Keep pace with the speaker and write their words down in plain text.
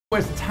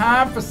It's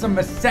time for some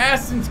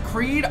Assassin's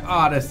Creed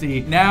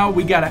Odyssey. Now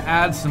we gotta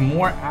add some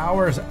more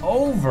hours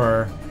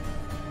over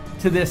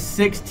to this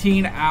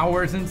 16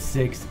 hours and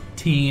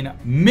 16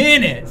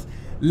 minutes.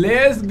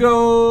 Let's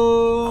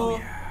go. Oh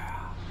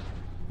yeah.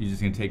 You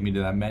just gonna take me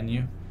to that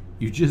menu?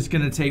 You just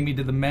gonna take me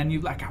to the menu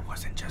like I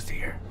wasn't just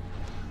here?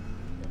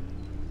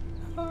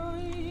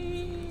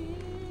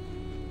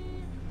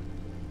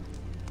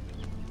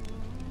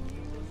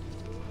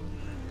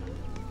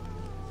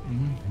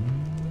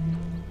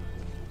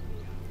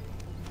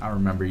 I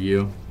remember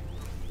you.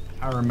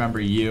 I remember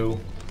you.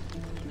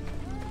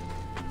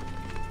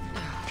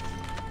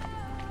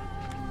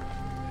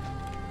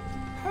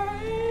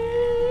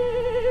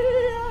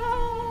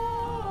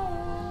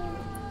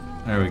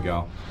 There we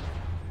go.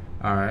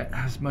 All right,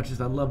 as much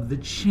as I love the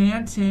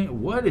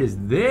chanting, what is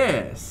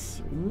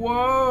this?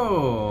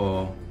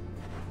 Whoa.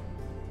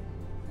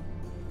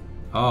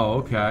 Oh,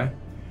 okay.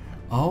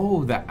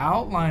 Oh, the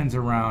outlines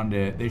around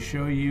it. They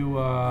show you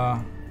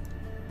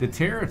the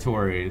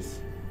territories.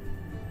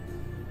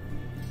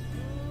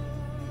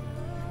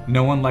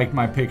 No one liked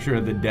my picture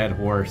of the dead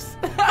horse.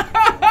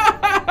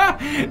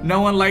 No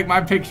one liked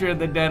my picture of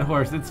the dead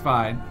horse. It's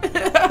fine.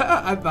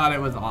 I thought it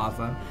was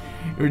awesome.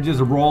 We were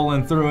just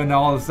rolling through and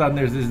all of a sudden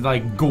there's this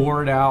like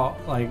gored out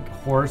like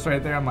horse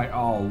right there. I'm like,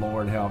 oh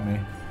Lord help me.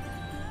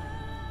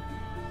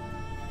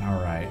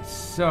 All right,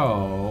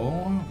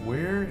 so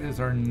where is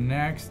our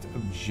next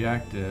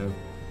objective?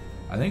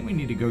 I think we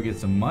need to go get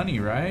some money,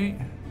 right?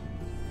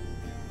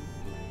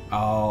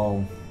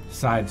 Oh,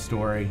 side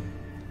story.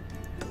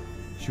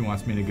 She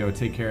wants me to go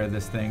take care of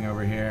this thing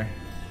over here.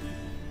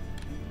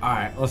 All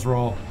right, let's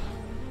roll.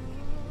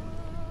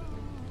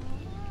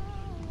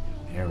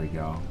 There we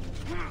go.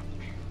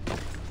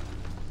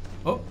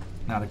 Oh,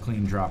 not a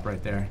clean drop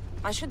right there.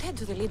 I should head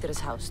to the leader's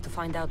house to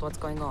find out what's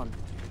going on.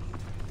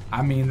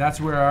 I mean,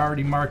 that's where I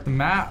already marked the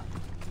map.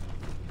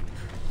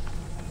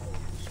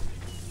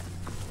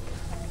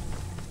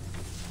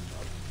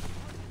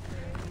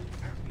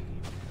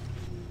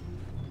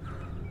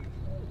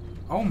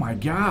 Oh my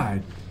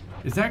God.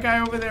 Is that guy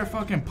over there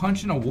fucking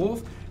punching a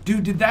wolf?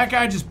 Dude, did that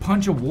guy just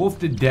punch a wolf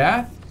to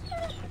death?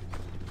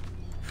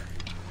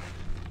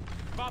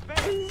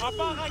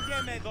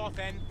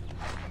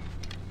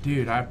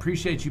 Dude, I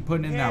appreciate you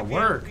putting in that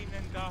work.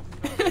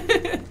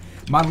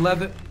 My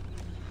leather...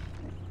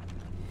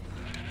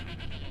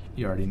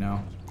 You already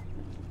know.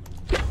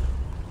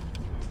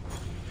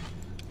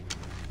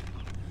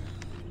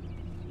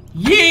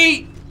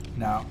 Yeet!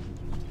 No.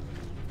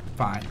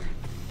 Fine.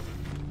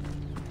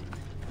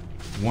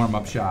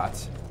 Warm-up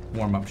shots.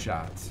 Warm-up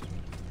shots.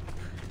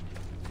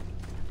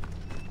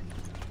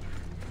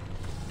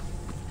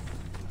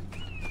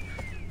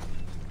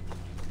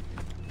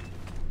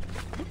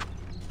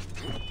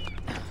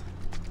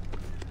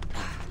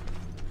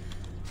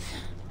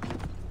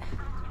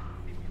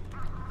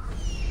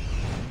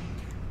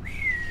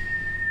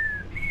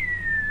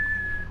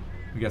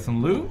 We got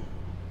some loot.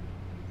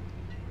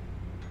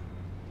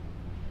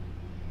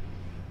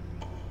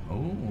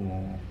 Oh.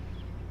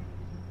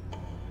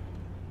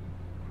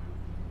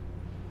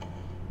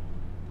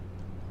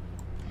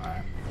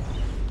 Alright.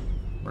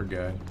 We're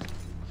good.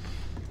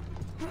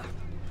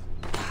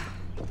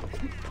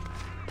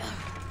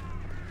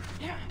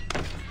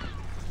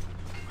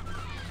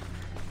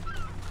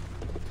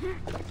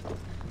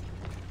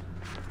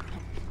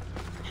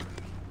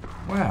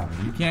 Wow,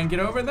 you can't get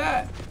over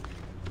that?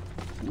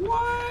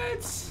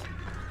 What?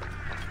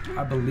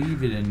 I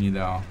believe it in you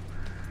though.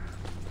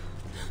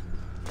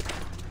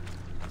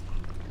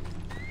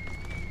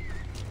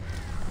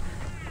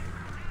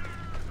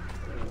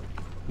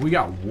 We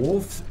got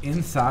wolves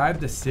inside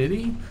the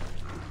city?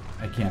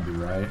 That can't be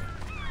right.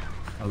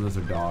 Oh, those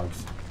are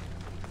dogs.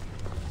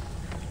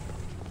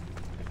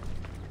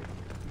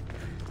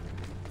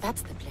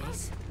 That's the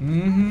place.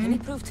 Mm-hmm. Any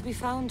proof to be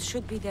found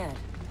should be there.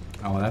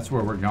 Oh, that's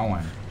where we're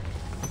going.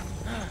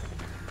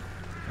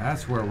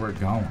 That's where we're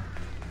going.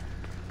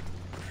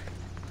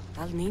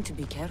 I'll need to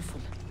be careful.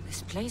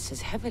 This place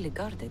is heavily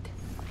guarded.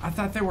 I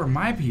thought they were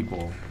my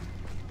people.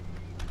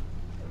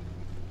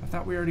 I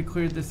thought we already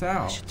cleared this I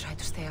out. should try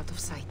to stay out of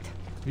sight.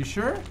 You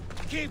sure?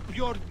 Keep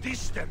your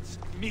distance,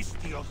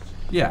 Mistios.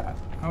 Yeah.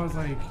 I was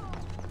like...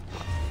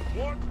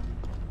 What?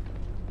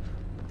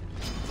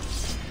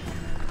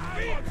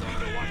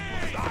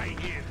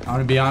 I'm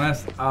gonna be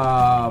honest.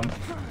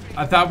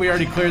 I thought we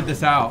already cleared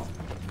this out.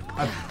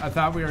 I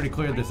thought we already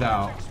cleared this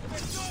out.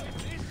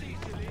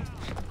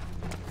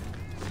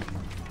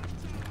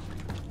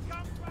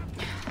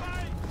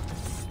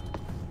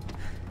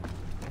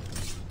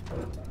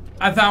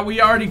 I thought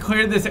we already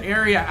cleared this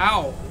area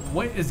out.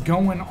 What is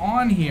going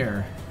on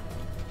here?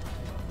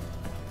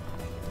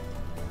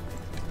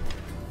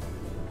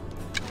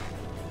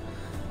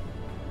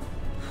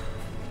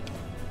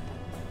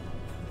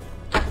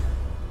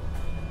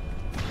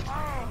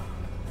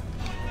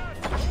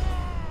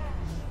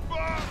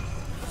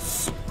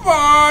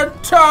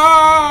 Sparta!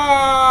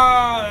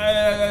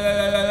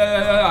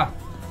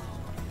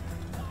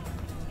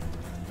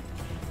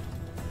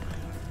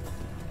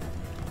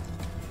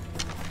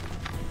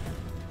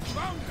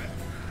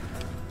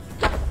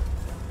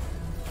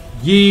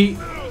 Yeet.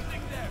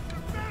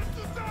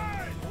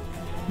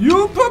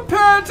 You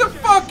prepare to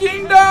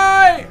fucking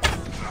die!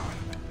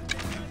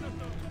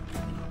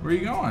 Where are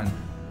you going?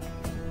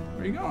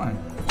 Where are you going?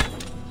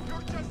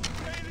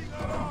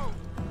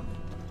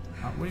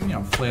 What do you mean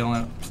I'm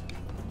flailing?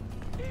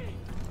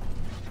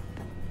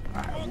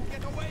 Alright.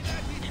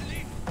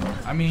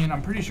 I mean,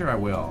 I'm pretty sure I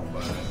will,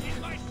 but...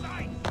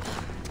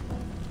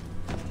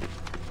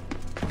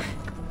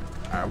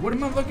 Alright, what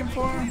am I looking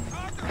for?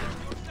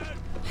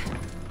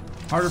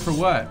 Harder for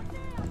what?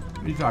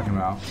 What are you talking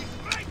about?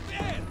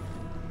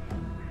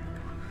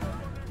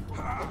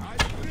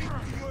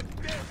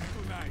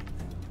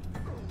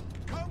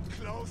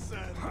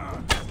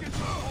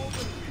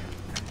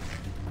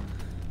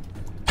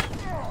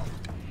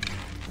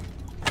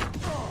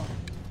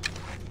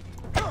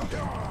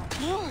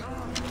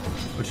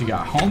 What you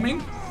got, homing?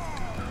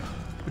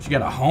 What you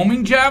got, a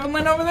homing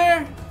javelin over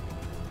there?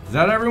 Is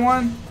that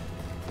everyone?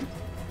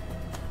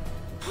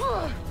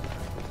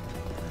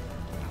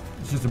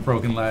 It's just a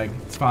broken leg,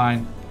 it's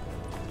fine.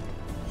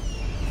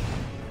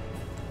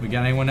 We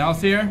got anyone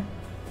else here?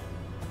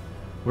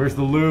 Where's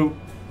the loot?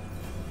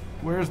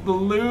 Where's the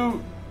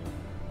loot?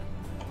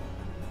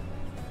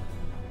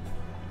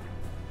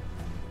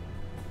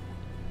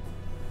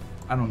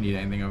 I don't need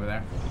anything over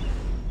there.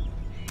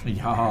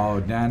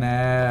 Yo,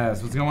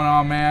 Dennis, what's going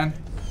on, man?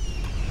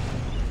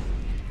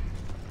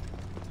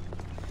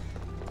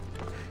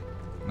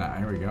 Nah,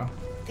 here we go.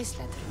 This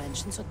letter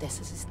mentions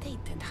Odessa's estate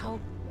and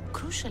how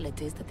crucial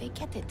it is that they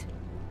get it.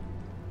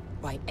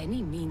 By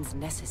any means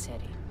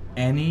necessary.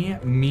 Any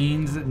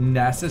means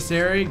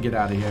necessary? Get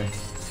out of here.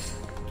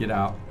 Get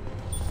out.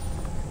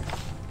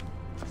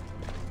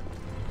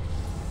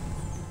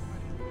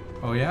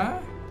 Oh, yeah?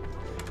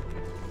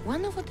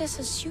 One of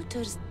Odessa's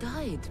suitors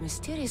died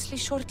mysteriously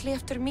shortly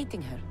after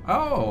meeting her.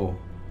 Oh.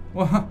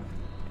 Well,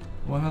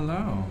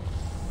 hello.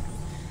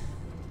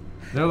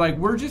 They're like,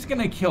 we're just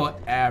gonna kill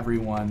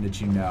everyone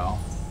that you know.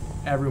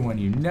 Everyone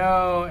you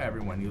know,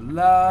 everyone you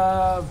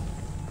love.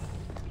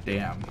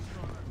 Damn.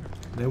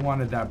 They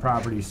wanted that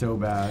property so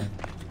bad.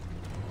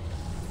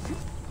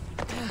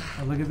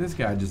 Oh, look at this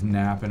guy just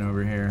napping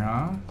over here,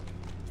 huh?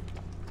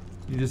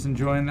 You just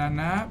enjoying that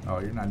nap? Oh,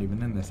 you're not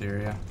even in this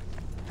area.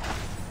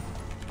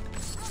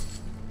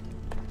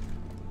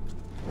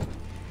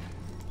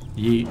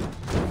 Yeet.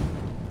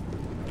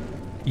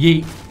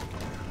 Yeet.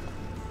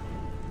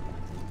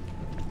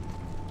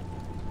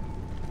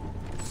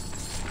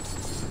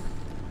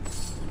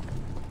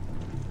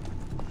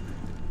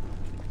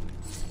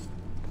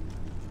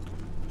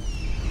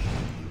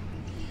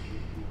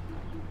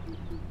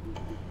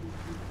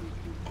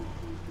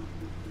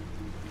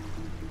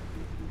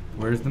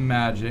 Where's the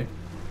magic?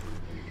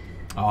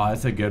 Oh,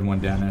 that's a good one,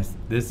 Dennis.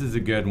 This is a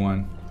good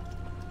one.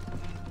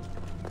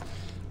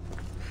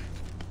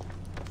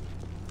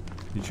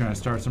 You trying to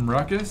start some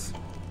ruckus?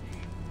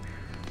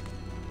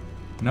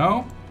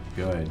 No?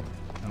 Good.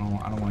 I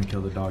don't want to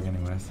kill the dog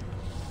anyways.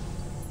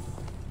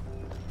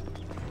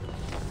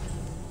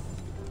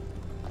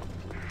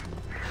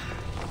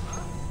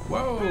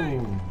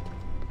 Whoa!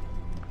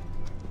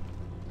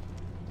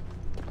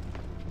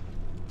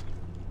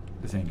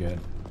 This ain't good.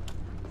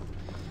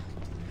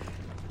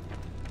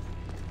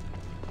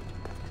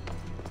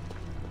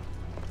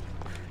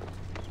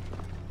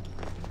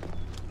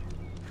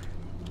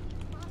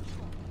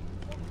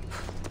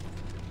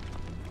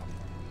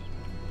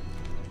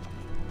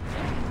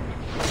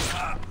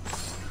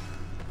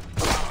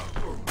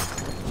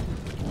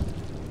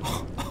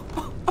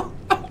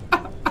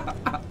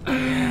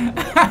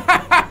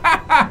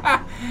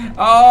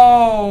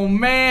 Oh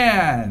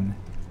man!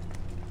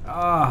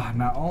 Oh,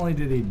 not only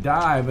did he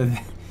die, but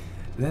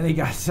then he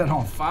got set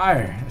on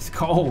fire. It's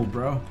cold,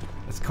 bro.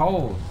 It's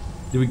cold.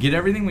 Did we get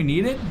everything we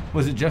needed?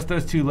 Was it just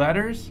those 2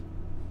 letters?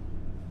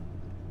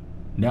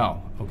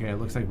 No. Okay, it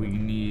looks like we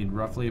need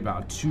roughly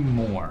about 2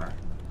 more.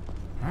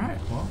 Alright,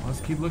 well,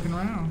 let's keep looking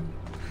around.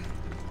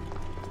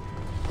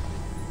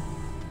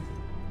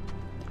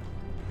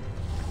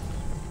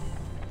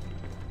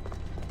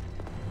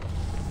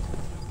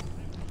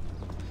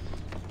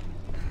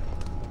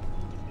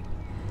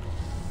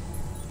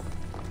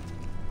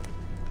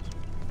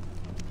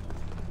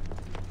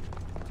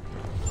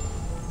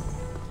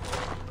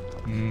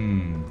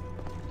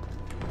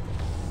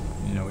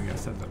 You know, we gotta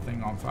set that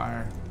thing on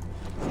fire.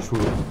 True.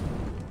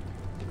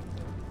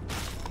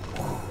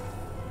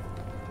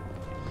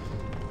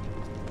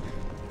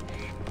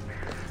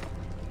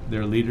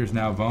 Their leader's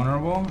now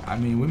vulnerable? I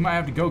mean, we might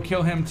have to go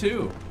kill him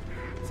too,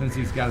 since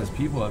he's got his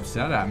people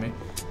upset at me.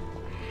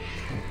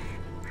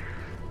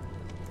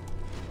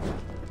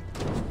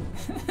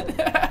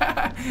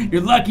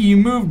 You're lucky you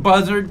moved,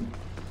 buzzard.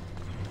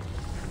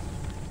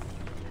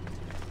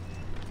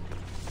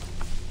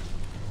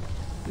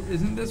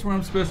 Isn't this where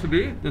I'm supposed to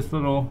be? This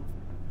little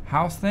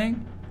house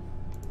thing?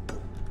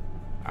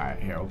 Alright,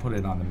 here, we'll put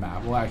it on the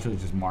map. We'll actually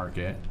just mark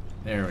it.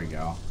 There we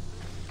go.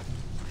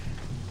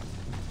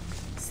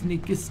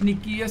 Sneaky,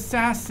 sneaky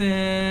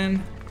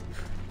assassin.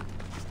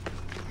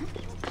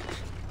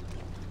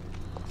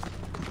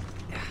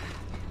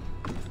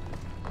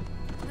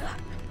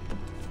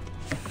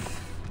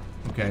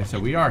 Okay, so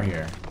we are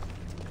here.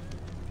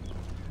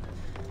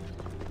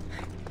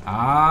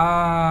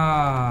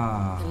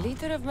 Ah. The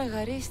leader of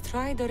Megaris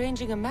tried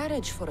arranging a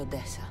marriage for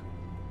Odessa.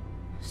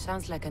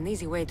 Sounds like an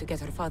easy way to get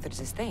her father's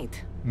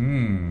estate.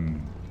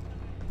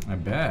 I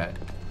bet.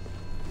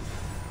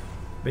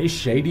 They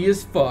shady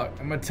as fuck.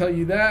 I'm gonna tell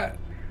you that.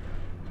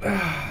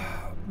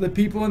 The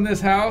people in this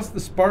house, the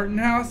Spartan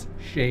house,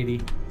 shady.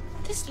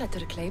 This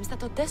letter claims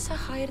that Odessa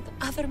hired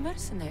other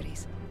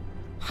mercenaries.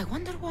 I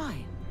wonder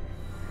why.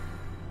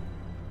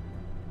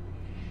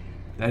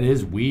 That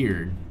is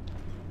weird.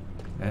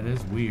 That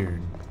is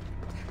weird.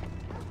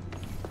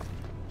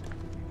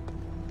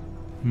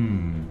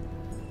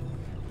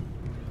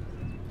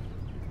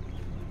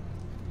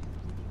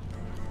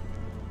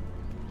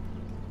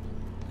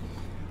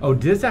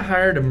 Odessa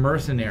hired a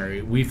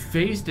mercenary. We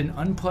faced an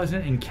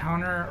unpleasant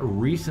encounter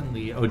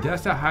recently.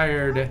 Odessa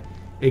hired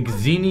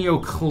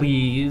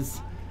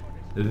Xeniocles,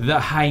 the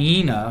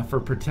hyena,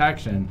 for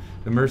protection.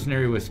 The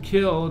mercenary was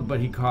killed, but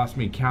he cost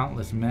me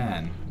countless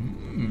men.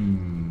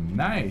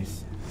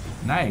 Nice.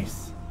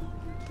 Nice.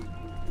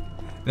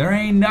 There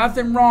ain't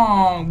nothing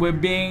wrong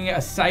with being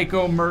a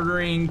psycho,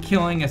 murdering,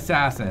 killing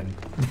assassin.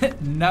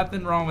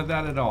 Nothing wrong with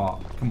that at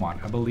all. Come on,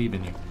 I believe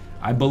in you.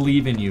 I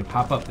believe in you.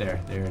 Hop up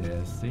there. There it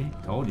is. See?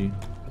 Told you.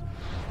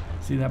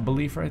 See that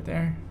belief right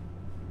there?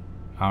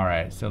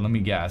 Alright, so let me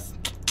guess.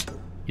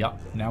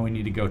 Yep, now we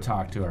need to go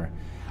talk to her.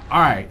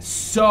 Alright,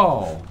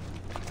 so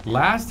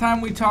last time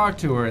we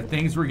talked to her,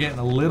 things were getting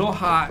a little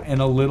hot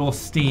and a little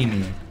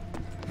steamy.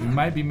 We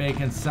might be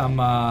making some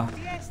of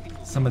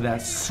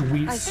that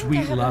sweet,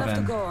 sweet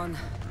loving.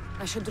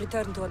 I should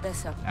return to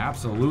Odessa.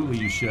 Absolutely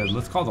you should.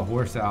 Let's call the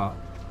horse out.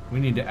 We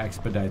need to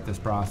expedite this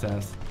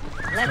process.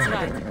 Let's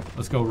ride.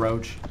 Let's go,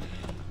 Roach.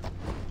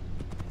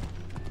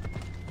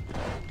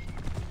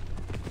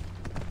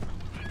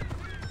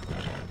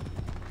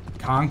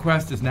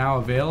 Conquest is now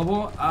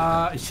available.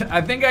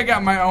 I think I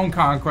got my own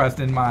conquest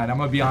in mind. I'm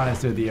gonna be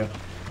honest with you.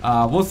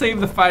 We'll save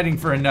the fighting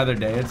for another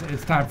day.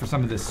 It's time for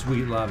some of this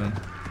sweet loving.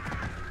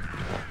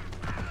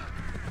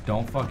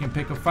 Don't fucking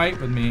pick a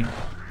fight with me.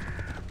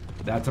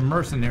 That's a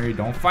mercenary.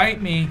 Don't fight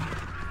me.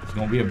 It's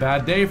gonna be a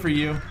bad day for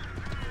you.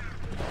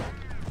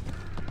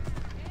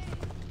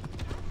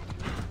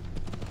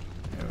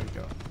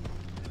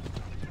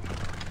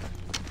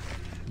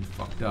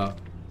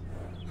 Up.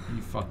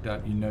 You fucked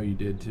up. You know you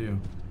did too.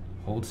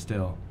 Hold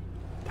still.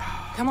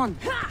 Come on.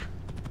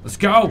 Let's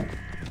go.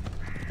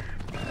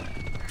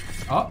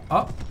 Up,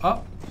 up,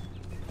 up.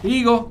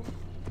 Eagle.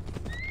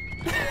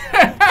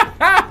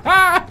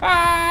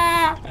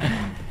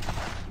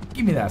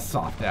 Give me that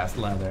soft ass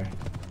leather.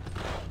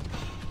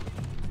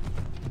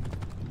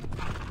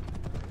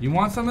 You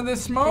want some of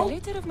this smoke? The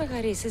leader of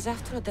Megaris is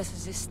after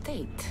Odessa's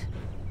estate.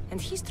 And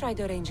he's tried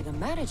arranging a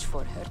marriage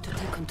for her to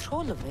take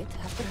control of it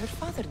after her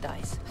father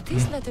dies. But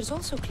these letters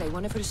also claim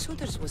one of her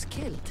suitors was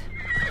killed.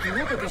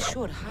 Nobody's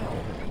sure how,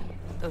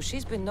 though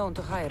she's been known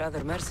to hire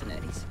other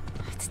mercenaries.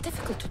 It's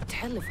difficult to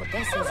tell if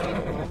Odessa is in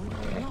the wrong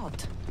or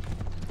not.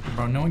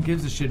 Bro, no one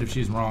gives a shit if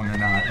she's wrong or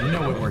not. You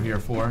know what we're here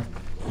for.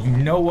 You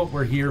know what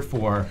we're here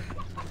for.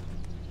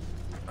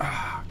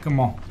 Come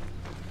on.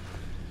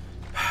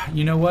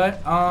 You know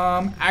what?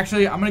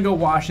 Actually, I'm gonna go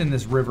wash in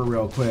this river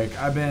real quick.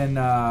 I've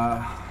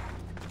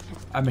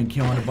been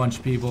killing a bunch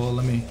of people.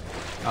 Let me,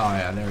 oh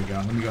yeah, there we go.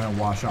 Let me go ahead and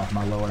wash off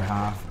my lower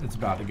half. It's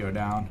about to go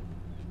down.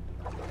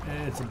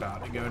 It's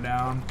about to go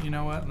down. You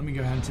know what? Let me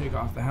go ahead and take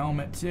off the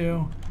helmet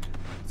too.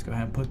 Let's go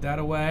ahead and put that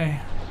away.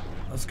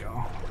 Let's go.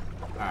 All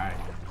right,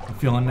 I'm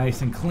feeling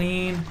nice and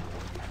clean.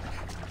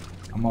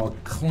 I'm all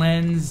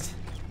cleansed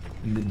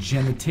in the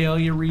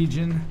genitalia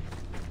region.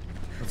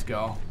 Let's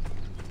go.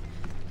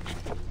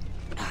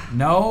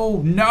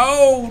 No,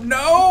 no,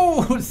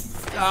 no!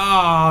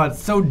 Oh,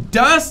 it's so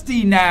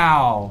dusty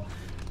now.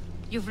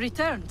 You've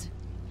returned.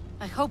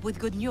 I hope with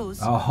good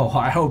news. Oh,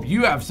 I hope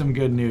you have some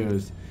good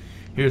news.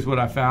 Here's what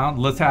I found.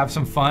 Let's have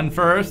some fun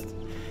first.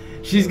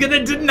 She's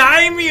gonna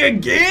deny me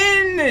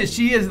again!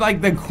 She is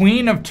like the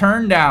queen of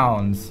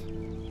turndowns.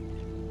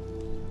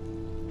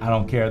 I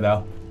don't care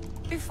though.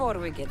 Before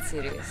we get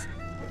serious,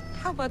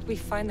 how about we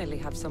finally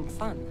have some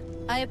fun?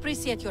 I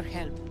appreciate your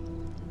help,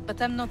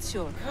 but I'm not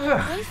sure.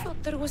 I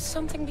thought there was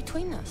something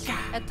between us.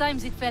 At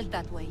times it felt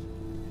that way,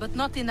 but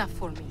not enough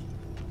for me.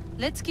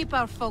 Let's keep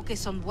our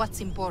focus on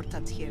what's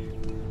important here.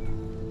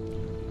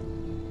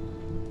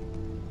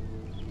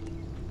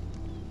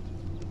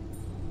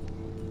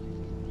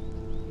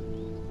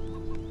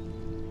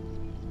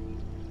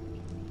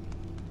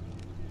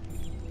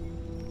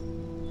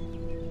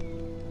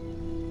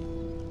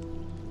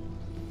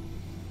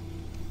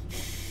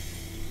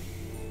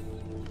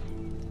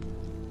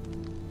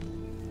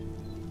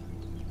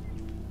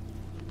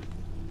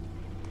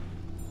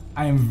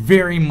 I am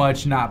very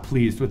much not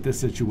pleased with this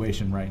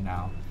situation right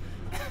now.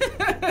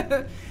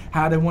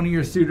 How did one of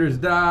your suitors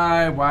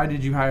die? Why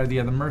did you hire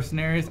the other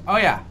mercenaries? Oh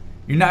yeah,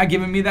 you're not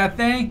giving me that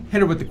thing? Hit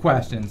her with the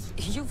questions.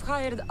 You've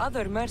hired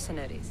other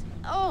mercenaries.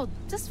 Oh,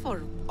 just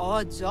for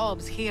odd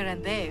jobs here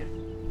and there.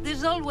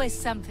 There's always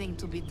something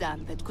to be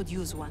done that could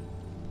use one.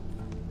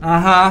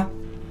 Uh-huh.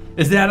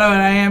 Is that what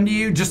I am to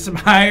you? Just some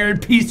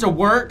hired piece of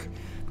work?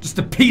 Just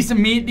a piece of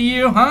meat to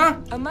you, huh?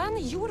 A man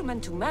you were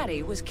meant to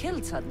marry was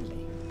killed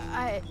suddenly.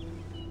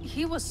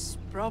 He was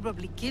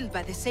probably killed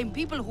by the same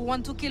people who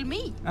want to kill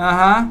me.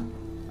 Uh-huh.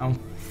 I don't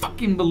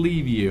fucking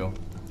believe you.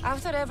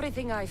 After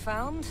everything I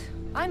found,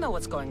 I know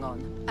what's going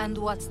on. And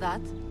what's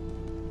that?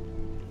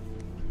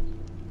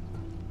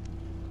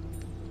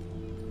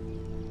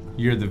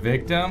 You're the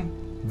victim?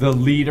 The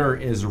leader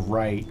is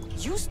right.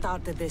 You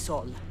started this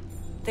all.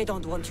 They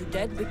don't want you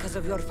dead because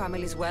of your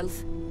family's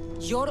wealth.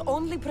 You're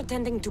only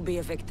pretending to be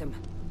a victim.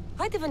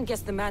 I'd even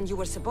guess the man you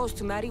were supposed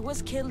to marry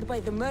was killed by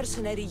the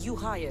mercenary you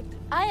hired.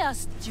 I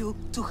asked you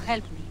to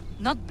help me,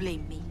 not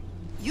blame me.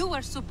 You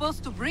were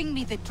supposed to bring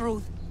me the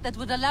truth that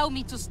would allow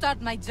me to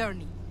start my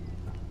journey.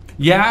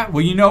 Yeah,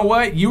 well, you know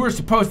what? You were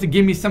supposed to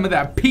give me some of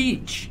that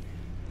peach.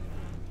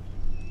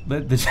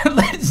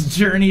 Let's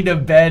journey to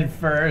bed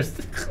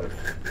first.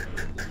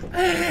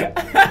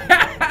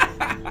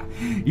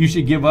 You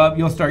should give up.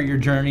 You'll start your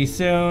journey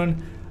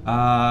soon.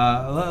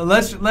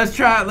 Let's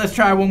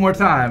try one more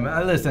time.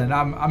 Listen,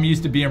 I'm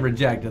used to being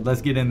rejected.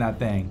 Let's get in that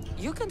thing.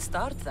 You can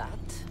start that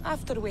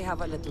after we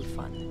have a little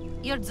fun.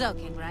 You're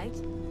joking, right?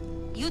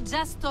 You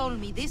just told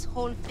me this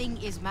whole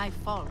thing is my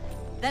fault.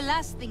 The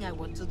last thing I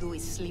want to do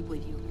is sleep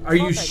with you. Are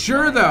you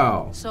sure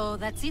though? So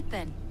that's it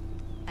then.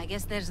 I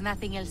guess there's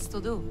nothing else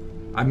to do.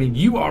 I mean,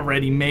 you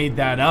already made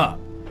that up.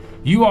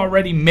 You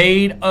already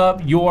made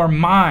up your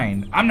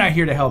mind. I'm not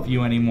here to help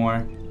you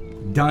anymore.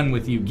 Done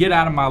with you. Get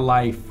out of my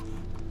life.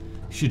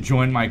 You should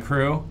join my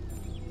crew.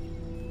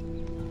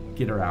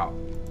 Get her out.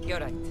 You're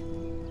right.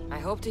 I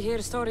hope to hear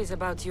stories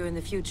about you in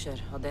the future,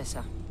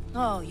 Odessa.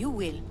 Oh, you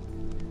will.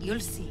 You'll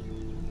see.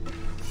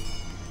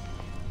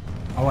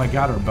 Oh, I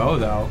got her bow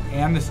though,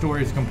 and the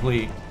story's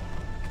complete.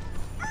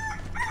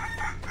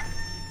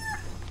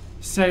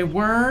 Say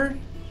word.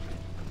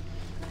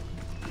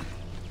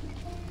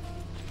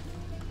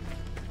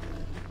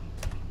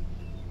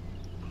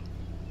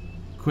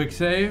 Quick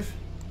save,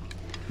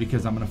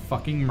 because I'm gonna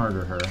fucking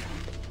murder her.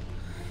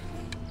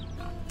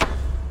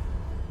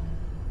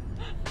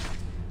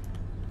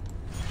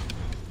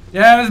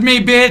 Yeah, it was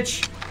me,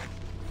 bitch.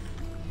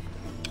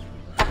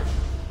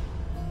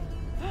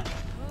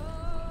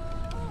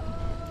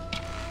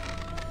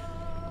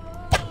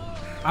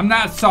 I'm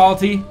not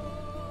salty.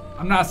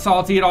 I'm not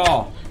salty at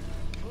all.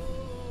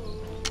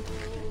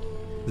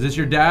 Is this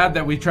your dad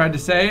that we tried to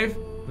save?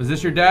 Was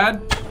this your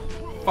dad?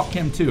 Fuck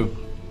him too.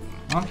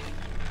 Huh?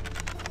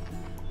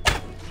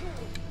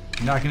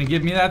 You're not gonna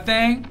give me that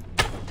thing?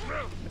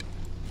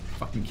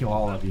 Fucking kill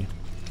all of you.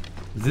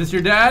 Is this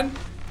your dad?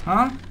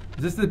 Huh?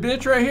 Is this the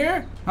bitch right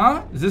here?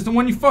 Huh? Is this the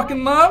one you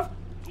fucking love?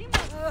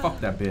 Fuck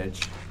that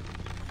bitch.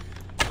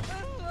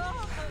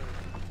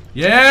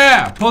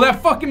 Yeah! Pull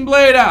that fucking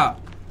blade out!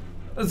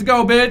 Let's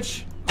go,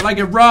 bitch. I like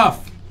it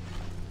rough.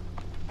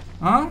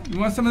 Huh? You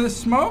want some of this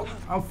smoke?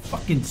 I'll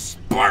fucking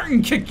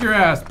Spartan kick your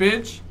ass,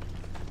 bitch.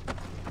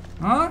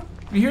 Huh?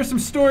 We hear some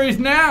stories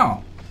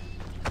now.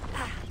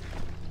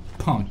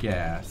 Punk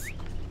ass.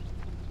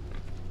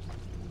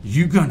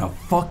 You gonna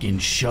fucking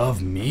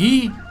shove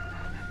me?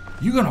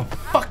 You gonna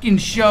fucking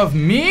shove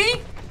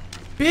me?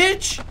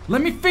 Bitch,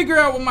 let me figure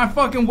out what my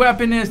fucking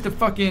weapon is to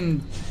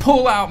fucking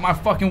pull out my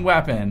fucking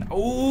weapon.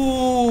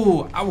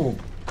 Ooh, I will.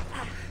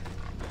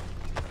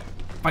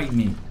 Fight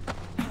me.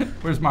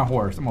 Where's my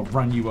horse? I'm gonna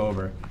run you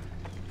over.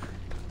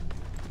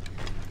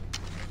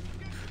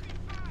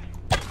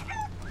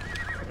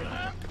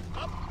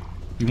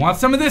 You want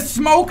some of this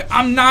smoke?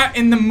 I'm not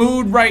in the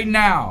mood right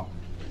now.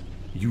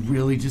 You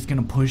really just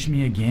gonna push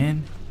me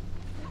again?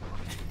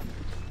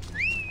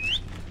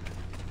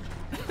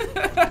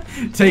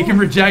 Taking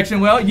rejection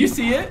well, you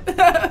see it.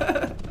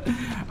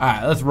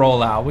 Alright, let's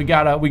roll out. We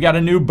got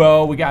a new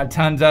bow, we got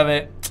tons of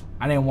it.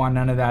 I didn't want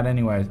none of that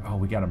anyways. Oh,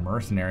 we got a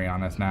mercenary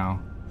on us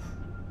now.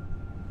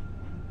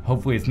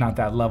 Hopefully it's not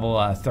that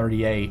level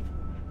 38.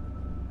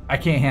 I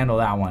can't handle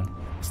that one.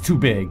 It's too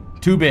big.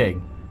 Too big.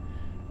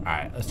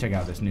 Alright, let's check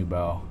out this new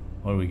bow.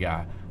 What do we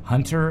got?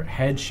 Hunter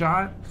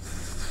headshot.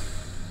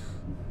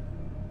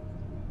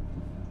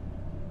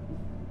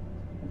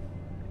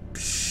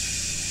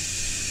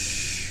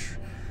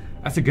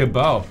 That's a good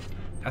bow.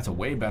 That's a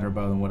way better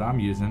bow than what I'm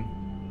using.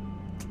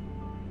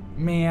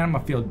 Man, I'm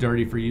gonna feel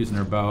dirty for using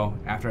her bow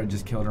after I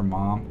just killed her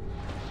mom.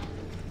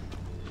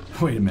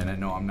 Wait a minute,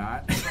 no I'm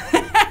not.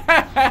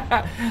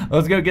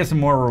 Let's go get some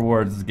more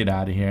rewards. Let's get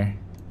out of here.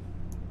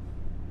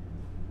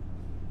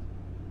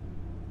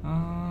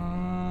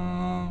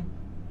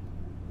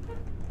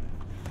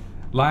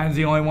 Lyon's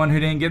the only one who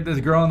didn't get this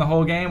girl in the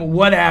whole game.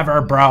 Whatever,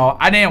 bro.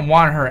 I didn't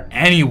want her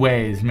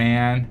anyways,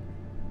 man.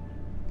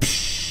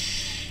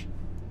 Psh.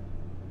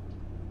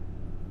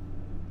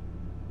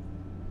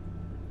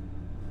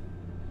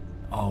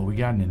 Oh, we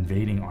got an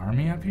invading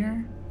army up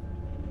here?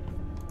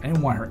 I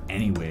didn't want her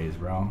anyways,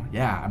 bro.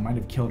 Yeah, I might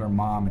have killed her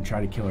mom and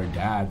tried to kill her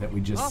dad that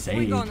we just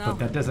saved, but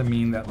that doesn't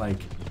mean that, like,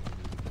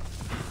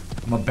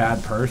 I'm a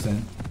bad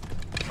person.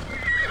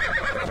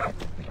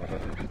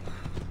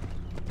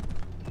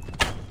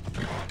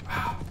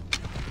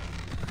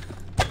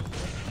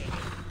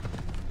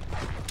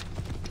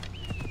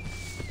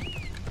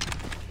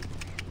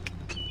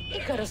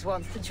 Varus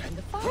wants to join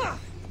the fun.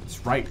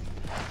 That's right.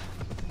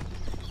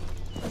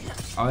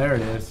 Oh, there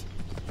it is.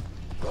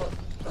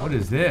 What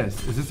is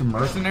this? Is this a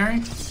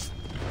mercenary?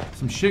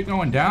 Some shit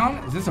going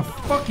down? Is this a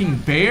fucking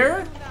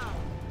bear?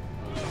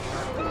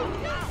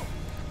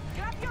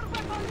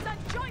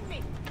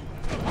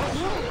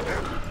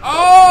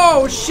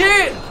 Oh,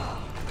 shit!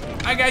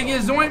 I gotta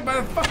get zoinked by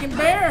the fucking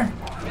bear.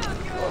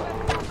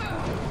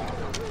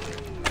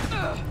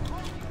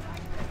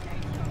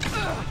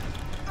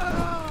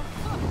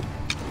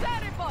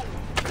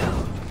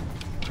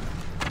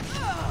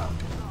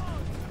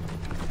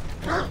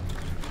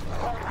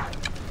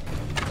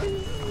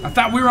 I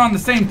thought we were on the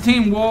same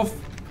team, Wolf.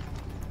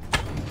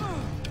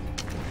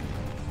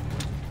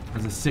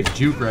 There's a sick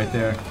juke right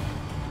there.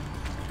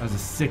 That was a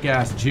sick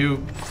ass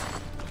juke.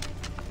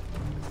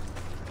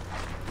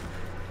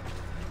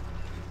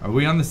 Are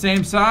we on the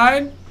same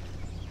side?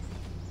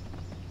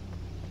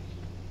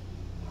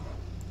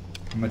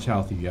 How much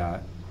health you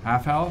got?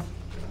 Half health?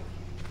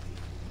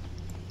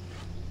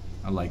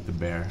 I like the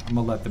bear. I'm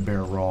gonna let the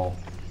bear roll.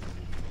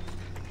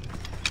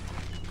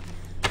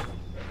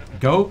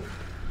 Goat?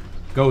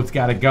 Goat's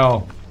gotta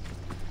go.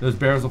 Those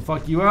bears will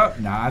fuck you up?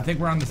 Nah, I think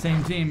we're on the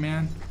same team,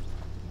 man.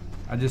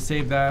 I just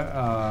saved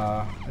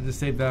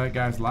that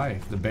guy's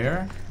life. The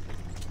bear?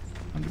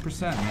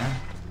 100%, man.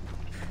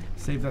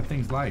 Saved that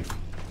thing's life.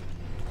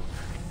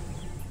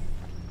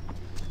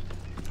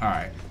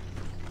 Alright.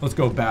 Let's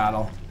go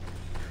battle.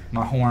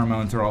 My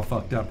hormones are all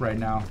fucked up right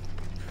now.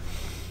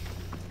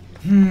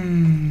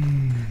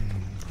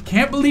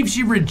 Can't believe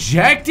she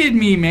rejected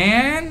me,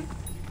 man.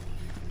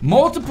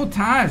 Multiple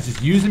times,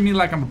 just using me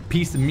like I'm a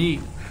piece of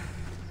meat.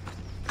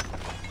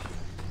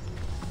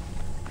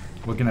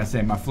 What can I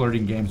say? My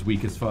flirting game's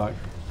weak as fuck.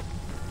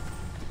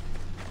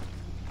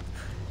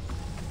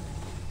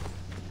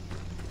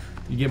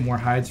 You get more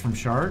hides from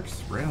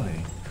sharks?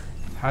 Really?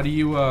 How do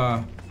you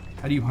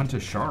hunt a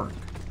shark?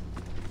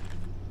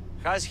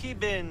 Has he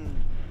been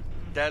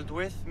dealt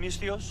with,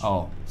 Mystios?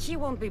 Oh. He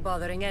won't be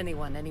bothering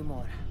anyone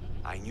anymore.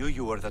 I knew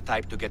you were the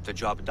type to get the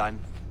job done.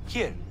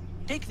 Here,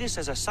 take this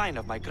as a sign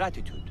of my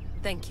gratitude.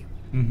 Thank you.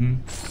 Mm-hmm.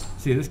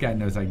 See, this guy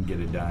knows I can get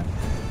it done.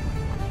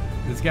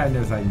 This guy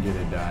knows I can get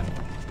it done.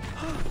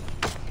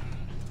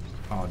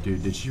 Oh,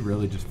 dude, did she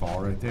really just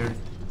fall right there? Did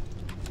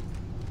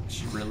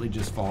she really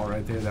just fall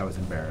right there? That was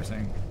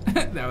embarrassing.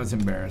 That was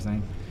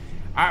embarrassing.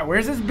 All right,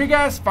 where's this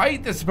big-ass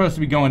fight that's supposed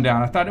to be going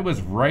down? I thought it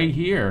was right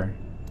here.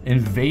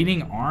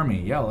 Invading army.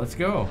 Yeah, let's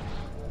go.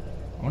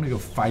 I want to go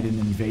fight an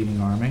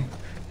invading army.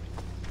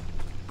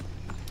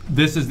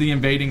 This is the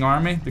invading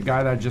army, the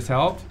guy that I just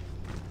helped.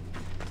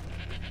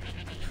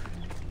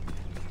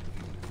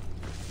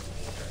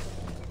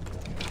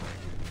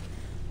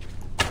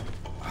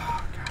 Oh,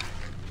 God.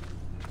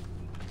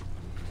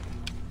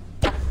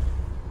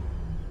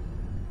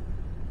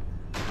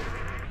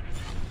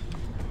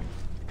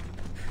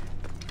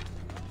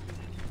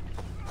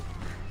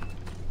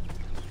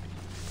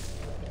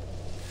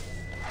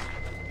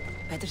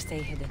 Better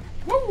stay hidden.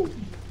 Woo!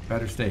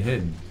 Better stay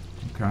hidden.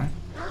 Okay.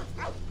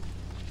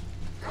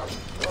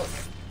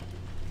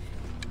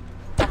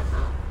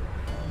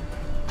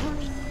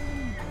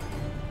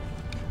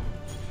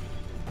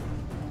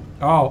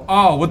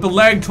 Oh, with the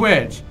leg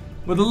twitch.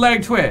 With the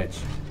leg twitch.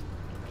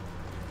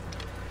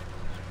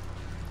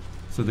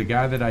 So the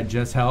guy that I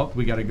just helped,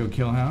 we gotta go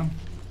kill him.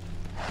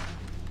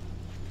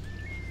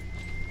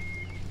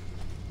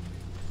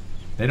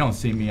 They don't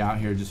see me out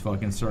here just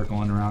fucking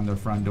circling around their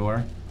front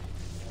door.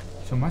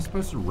 So am I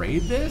supposed to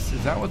raid this?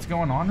 Is that what's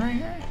going on right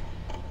here?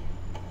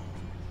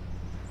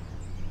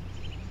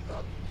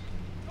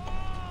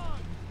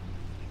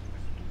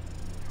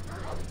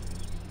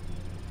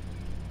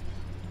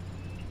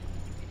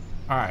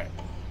 Alright.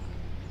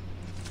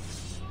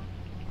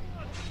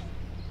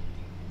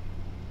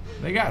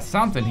 They got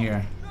something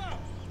here.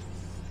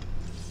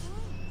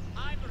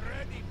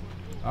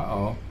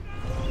 Uh-oh.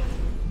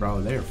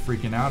 Bro, they are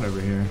freaking out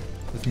over here.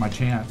 This is my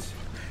chance.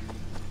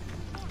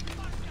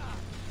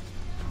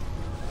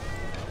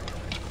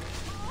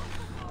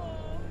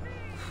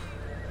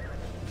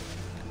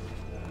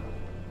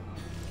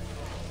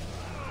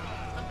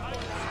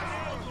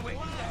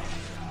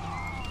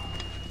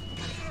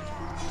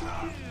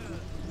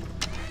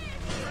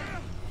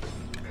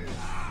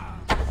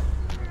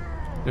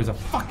 There's a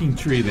fucking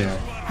tree there.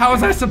 How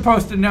was I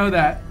supposed to know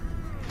that?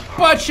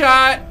 Butt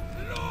shot!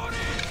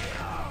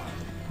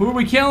 Who are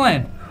we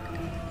killing?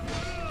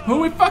 Who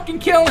are we fucking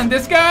killing?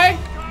 This guy?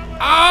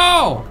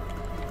 Oh!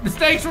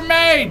 Mistakes were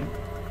made!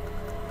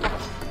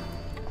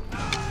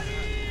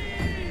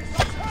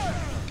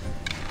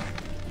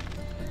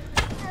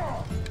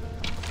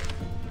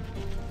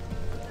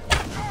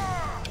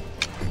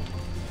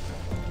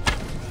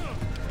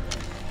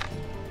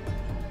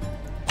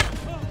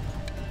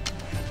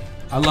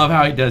 I love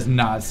how he does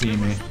not see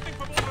me.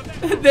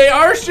 They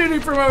are shooting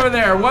from over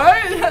there. What?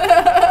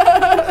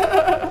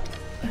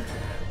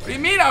 What do you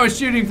mean I was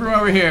shooting from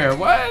over here?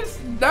 What?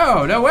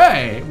 No, no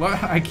way.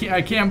 What? I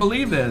can't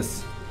believe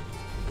this.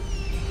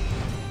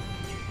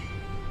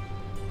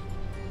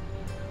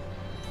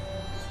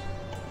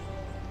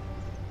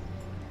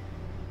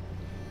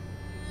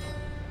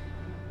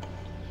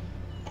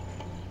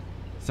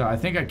 So I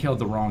think I killed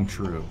the wrong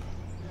troop.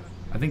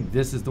 I think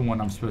this is the one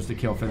I'm supposed to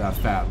kill for that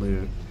fat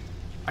loot.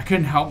 I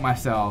couldn't help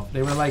myself.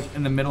 They were like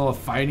in the middle of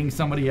fighting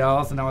somebody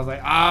else, and I was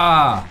like,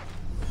 ah!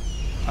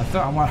 I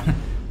thought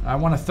I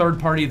want to third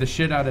party the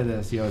shit out of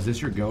this. Yo, is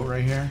this your goat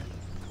right here?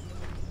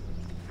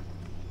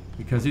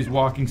 Because he's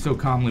walking so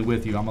calmly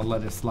with you, I'm gonna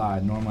let it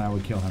slide. Normally I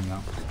would kill him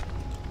though.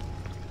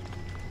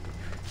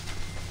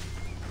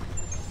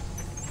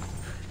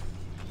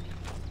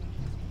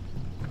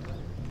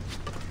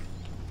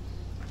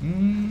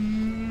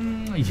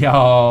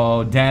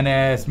 Yo,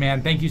 Dennis,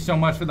 man, thank you so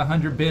much for the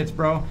 100 bits,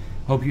 bro.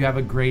 Hope you have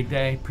a great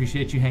day.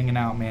 Appreciate you hanging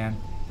out, man.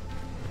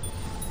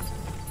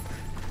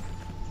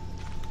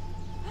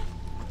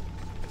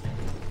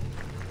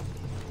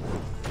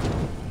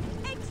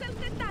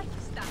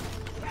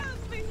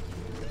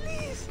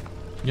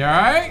 You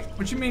alright?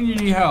 What you mean you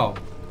need help?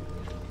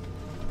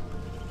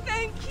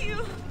 Thank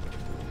you.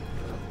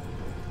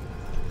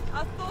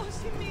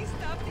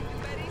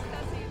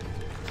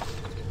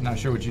 Not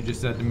sure what you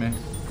just said to me.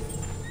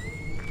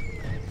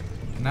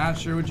 Not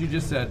sure what you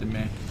just said to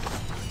me.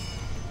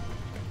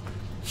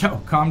 Yo,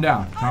 calm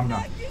down. Calm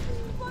down.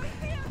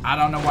 I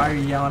don't know why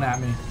you're yelling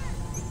at me.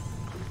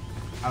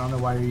 I don't know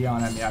why you're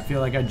yelling at me. I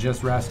feel like I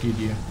just rescued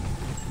you.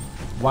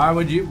 Why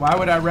would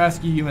I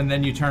rescue you and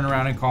then you turn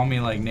around and call me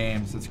like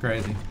names? That's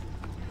crazy.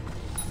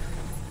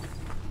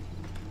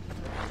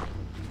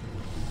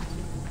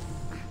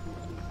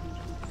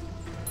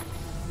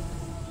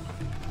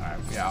 Alright,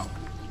 we out.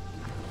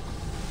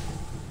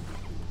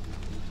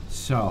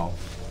 So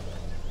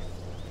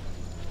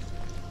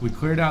we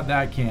cleared out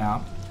that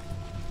camp.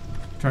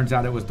 Turns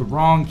out it was the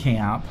wrong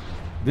camp.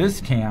 This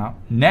camp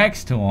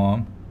next to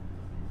him.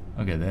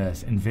 Look at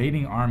this.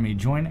 Invading army.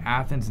 Join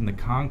Athens in the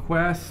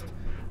conquest.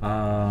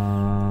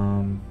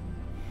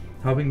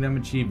 Helping them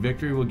achieve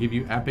victory will give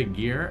you epic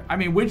gear. I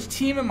mean, which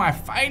team am I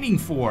fighting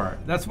for?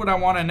 That's what I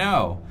want to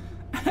know.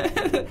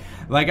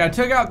 Like, I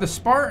took out the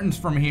Spartans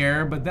from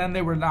here, but then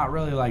they were not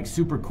really like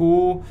super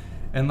cool.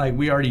 And like,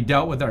 we already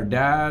dealt with our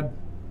dad.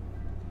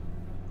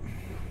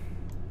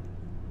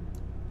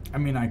 I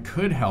mean, I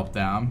could help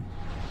them.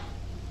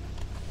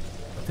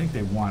 I think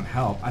they want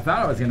help. I thought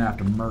I was gonna have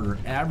to murder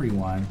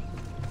everyone.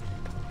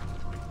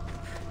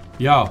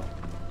 Yo,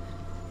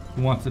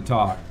 who wants to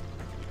talk?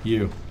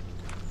 You.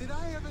 Did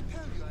I ever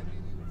tell you?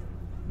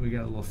 We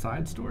got a little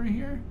side story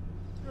here.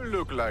 You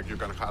look like you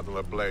can handle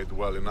a blade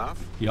well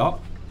enough.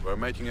 Yup. We're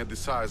making a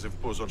decisive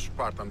push on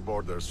Spartan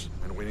borders,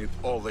 and we need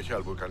all the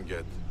help we can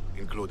get,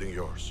 including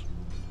yours.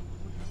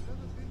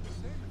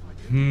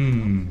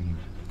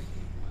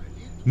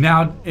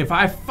 Now, if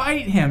I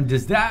fight him,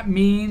 does that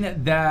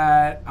mean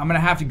that I'm gonna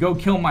have to go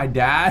kill my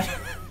dad?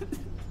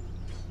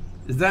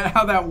 Is that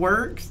how that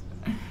works?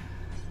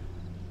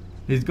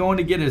 He's going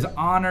to get his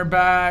honor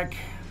back.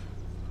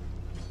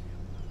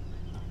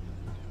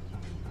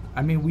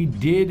 I mean, we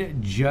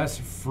did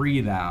just free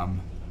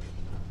them.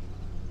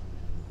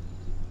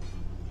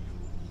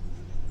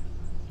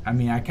 I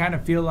mean, I kind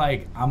of feel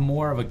like I'm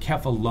more of a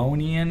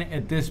Kephalonian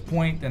at this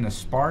point than a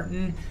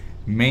Spartan,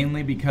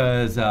 mainly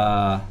because,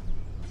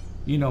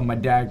 you know, my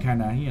dad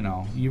kind of, you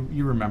know,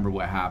 you remember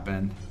what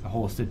happened, the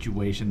whole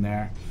situation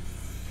there.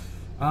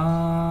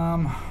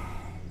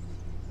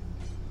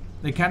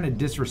 They kind of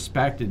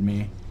disrespected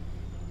me.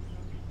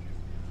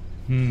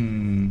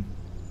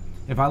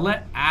 If I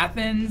let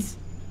Athens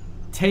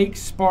take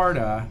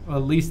Sparta, or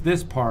at least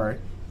this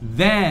part,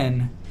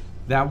 then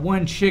that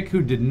one chick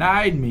who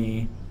denied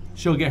me,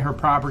 she'll get her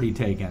property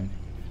taken.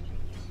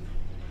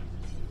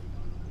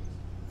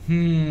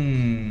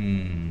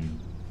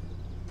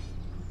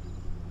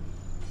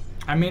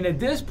 I mean, at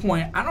this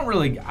point, I don't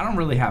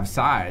really have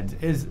sides.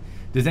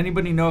 Does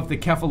anybody know if the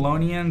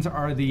Kephalonians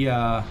are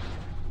the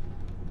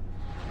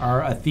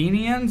are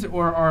Athenians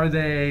or are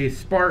they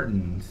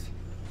Spartans?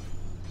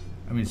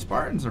 I mean,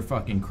 Spartans are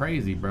fucking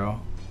crazy, bro.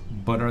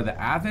 But are the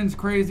Athens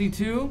crazy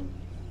too?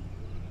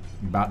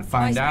 You're about to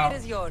find out. My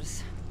speed is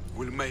yours.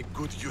 We'll make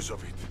good use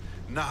of it.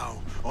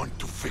 Now, on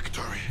to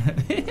victory.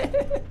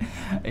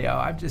 Yo,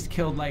 I've just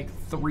killed like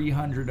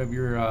 300 of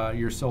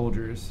your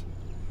soldiers.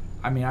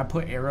 I mean, I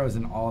put arrows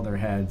in all their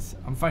heads.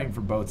 I'm fighting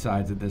for both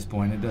sides at this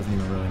point. It doesn't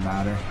even really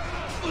matter.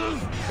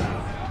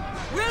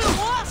 We'll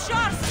wash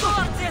our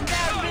swords in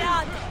their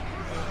blood.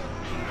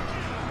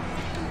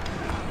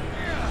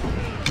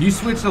 You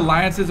switched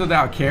alliances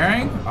without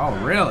caring? Oh,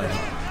 really?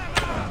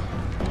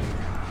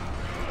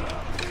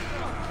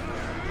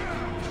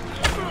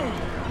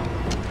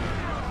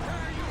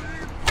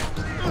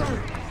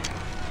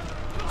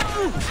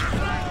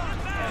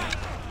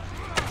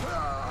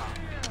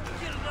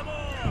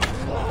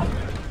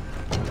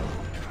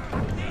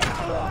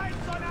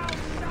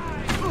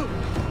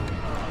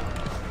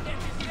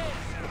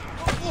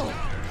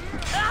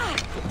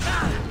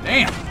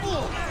 Damn.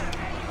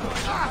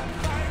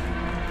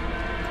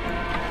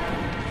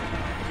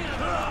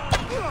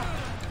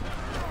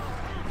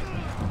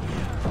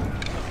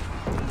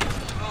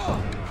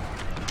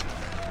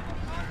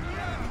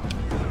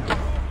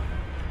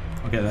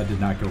 Okay, that did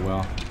not go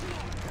well.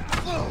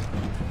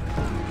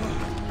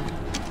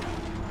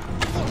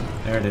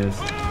 There it is.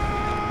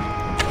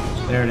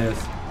 There it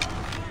is.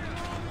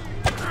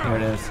 There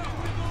it is.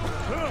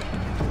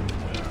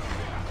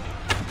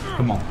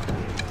 Come on.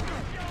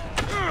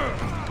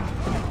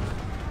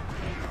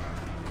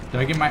 Did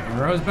I get my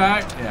arrows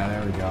back? Yeah,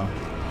 there we go.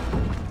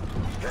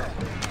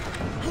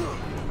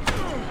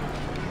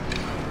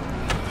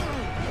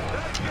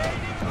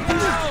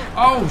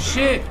 Oh,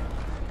 shit.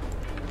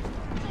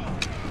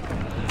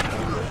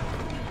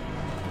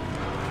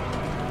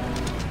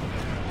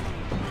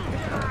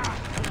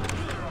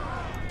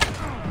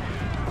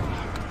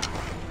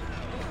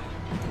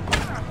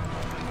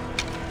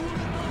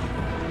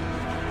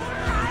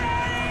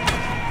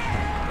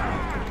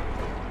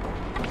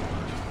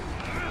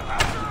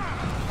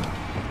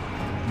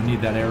 I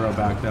need that arrow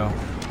back, though.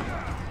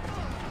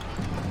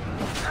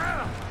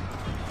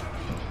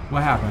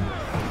 What happened?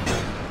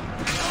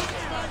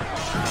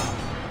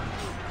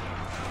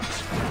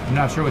 I'm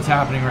not sure what's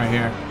happening right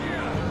here.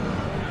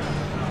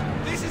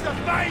 This is a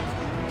fight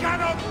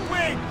cannot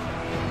win.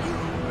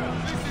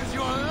 This is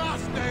your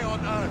last day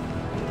on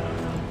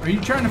Earth. Are you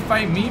trying to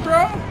fight me,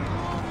 bro?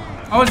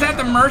 Oh, is that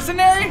the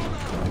mercenary?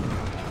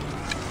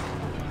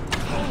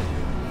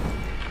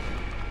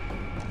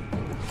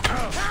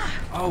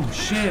 Oh,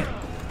 shit.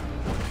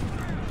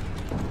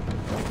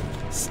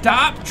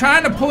 Stop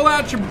trying to pull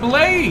out your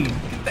blade.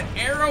 Get the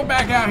arrow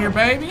back out here,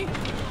 baby.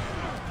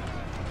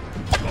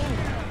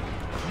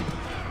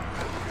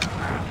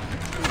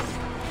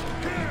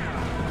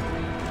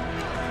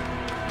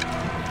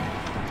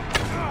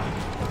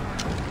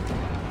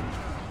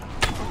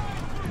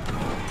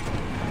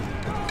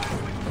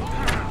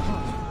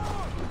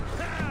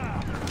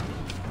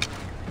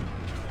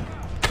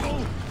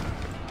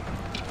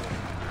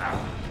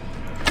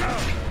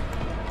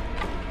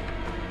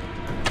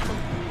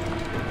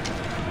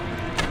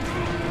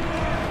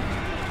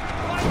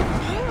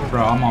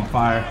 Bro, I'm on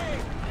fire.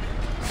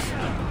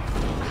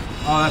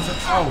 Oh, that's a,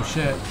 oh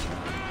shit.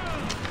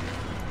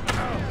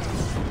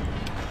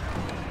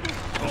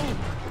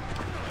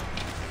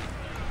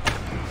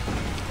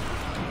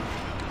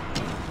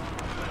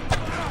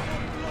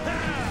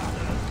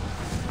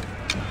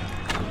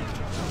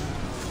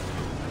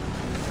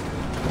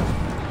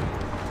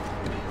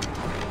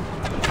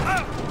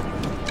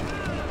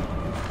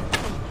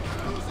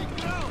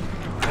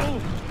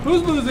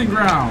 Who's losing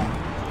ground?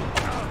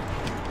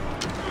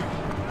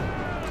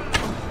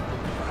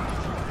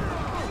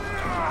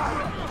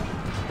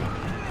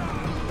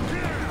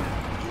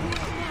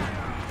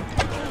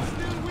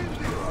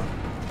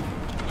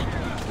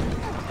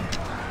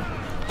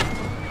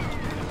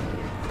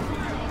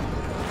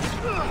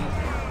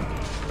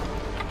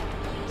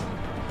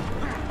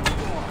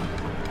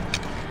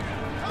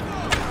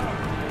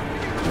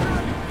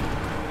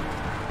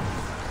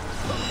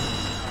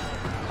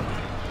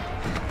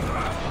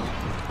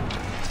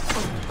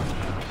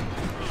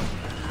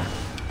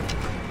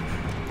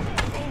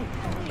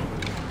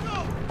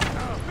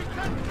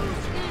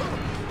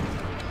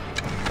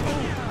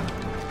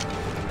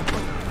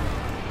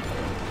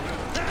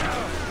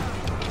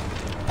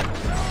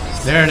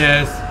 There it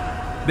is.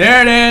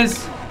 There it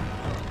is.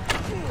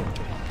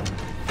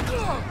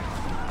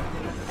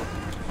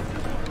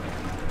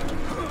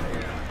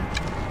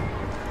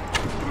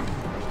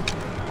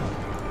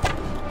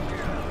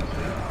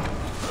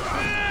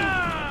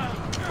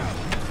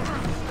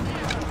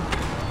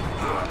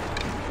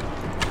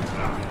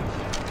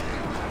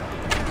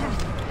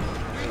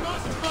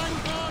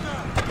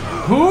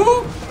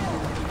 Who?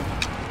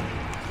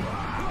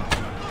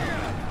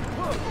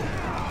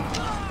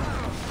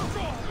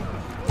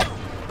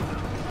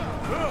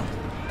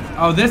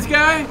 Oh, this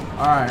guy?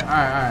 Alright,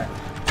 alright, alright.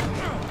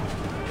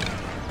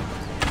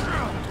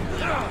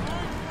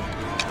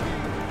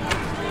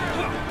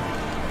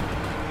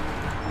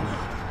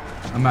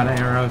 I'm out of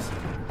arrows.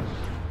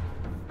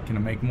 Can I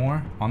make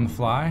more on the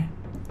fly?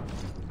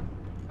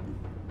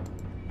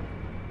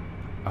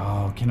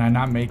 Oh, can I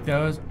not make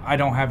those? I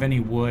don't have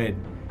any wood.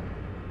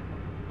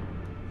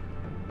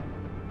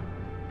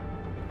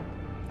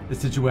 The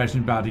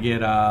situation's about to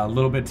get a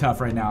little bit tough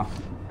right now.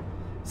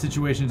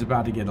 Situation's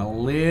about to get a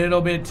little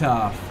bit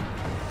tough.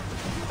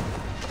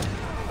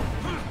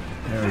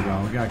 There we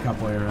go. We got a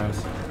couple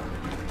arrows.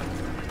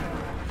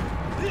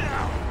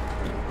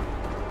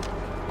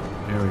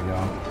 There we go.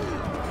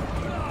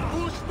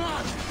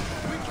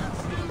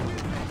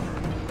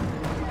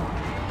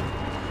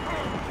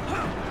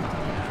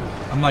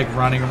 I'm like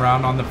running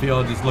around on the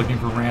field just looking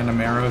for random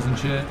arrows and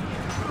shit.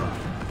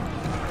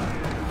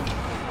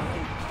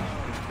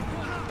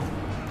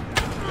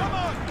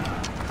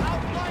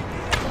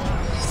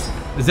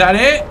 Is that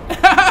it?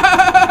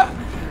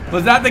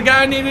 Was that the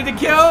guy I needed to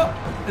kill?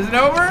 Is it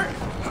over?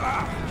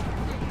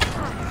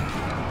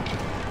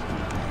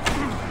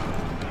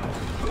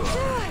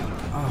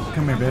 Oh,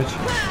 come here, bitch.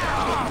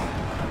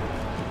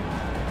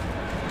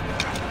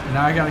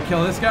 Now I gotta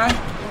kill this guy?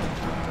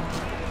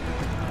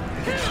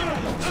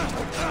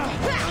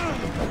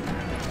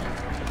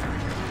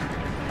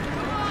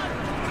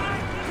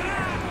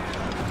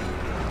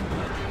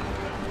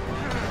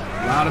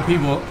 A lot of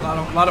people,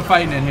 a lot of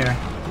fighting in here.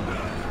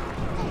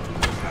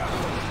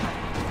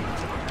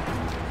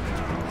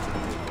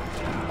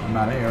 I'm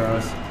out of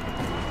arrows.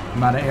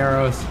 I'm out of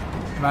arrows.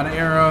 I'm out of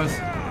arrows.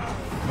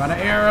 I'm out of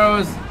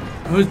arrows.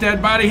 Whose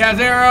dead body has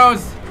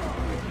arrows?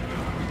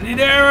 I need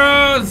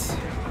arrows.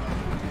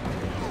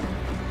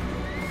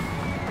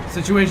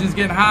 Situation's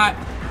getting hot.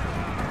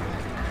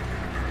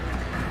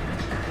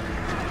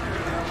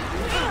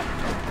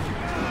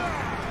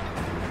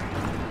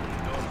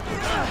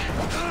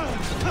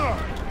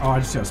 Oh, I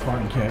just got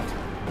Spartan kicked.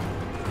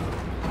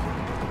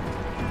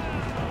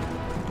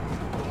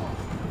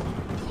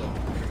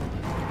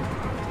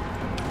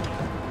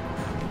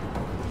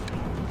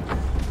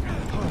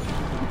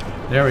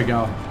 There we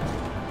go.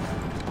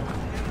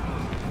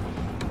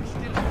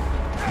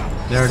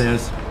 There it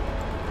is.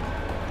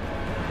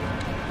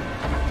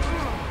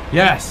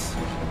 Yes.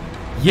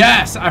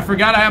 Yes! I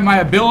forgot I have my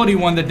ability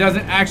one that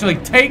doesn't actually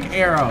take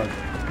arrows.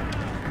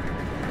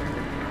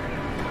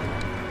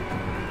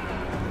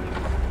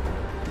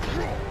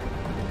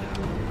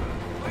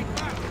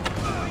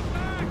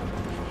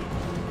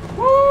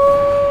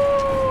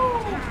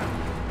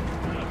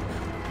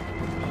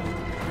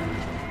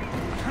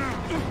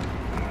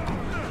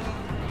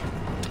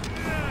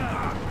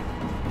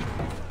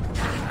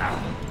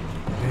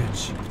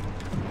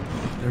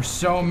 There's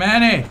so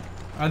many.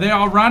 Are they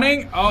all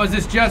running? Oh, is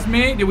this just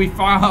me? Did we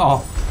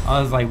fall?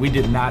 I was like, we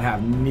did not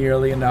have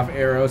nearly enough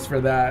arrows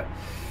for that.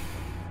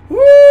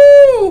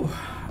 Woo!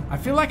 I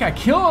feel like I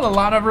killed a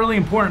lot of really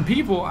important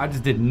people. I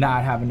just did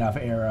not have enough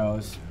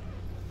arrows.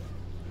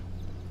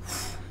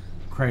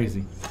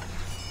 Crazy.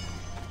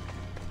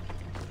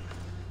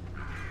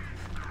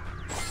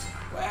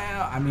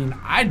 Well, I mean,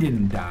 I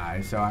didn't die,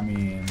 so I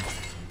mean,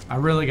 I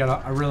really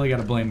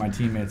gotta blame my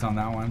teammates on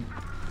that one.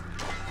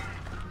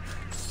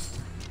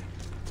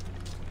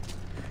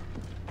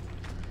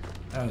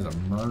 That was a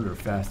murder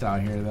fest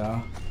out here,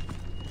 though.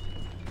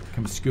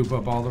 Come scoop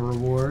up all the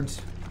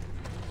rewards.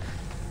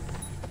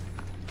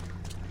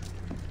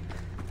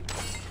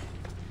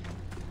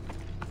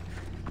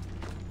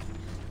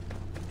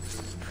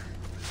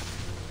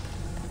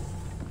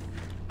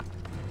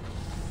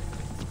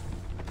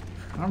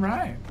 All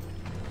right.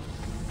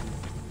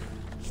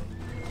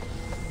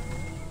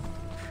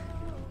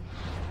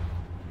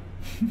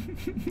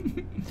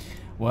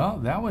 Well,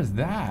 that was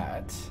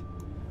that.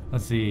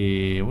 Let's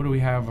see, what do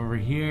we have over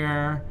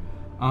here?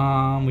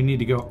 We need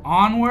to go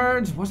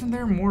onwards. Wasn't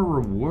there more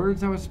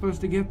rewards I was supposed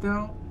to get,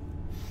 though?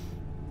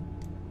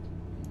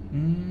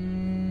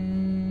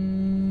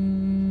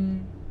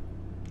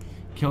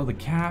 Kill the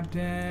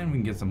captain. We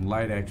can get some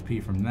light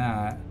XP from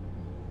that.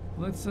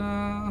 Let's,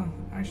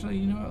 actually,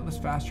 you know what? Let's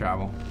fast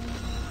travel.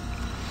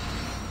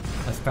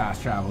 Let's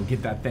fast travel.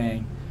 Get that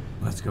thing.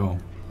 Let's go.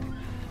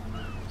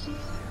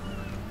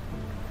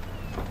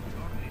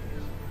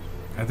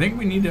 I think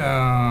we need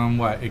to,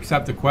 what,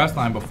 accept the quest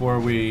line before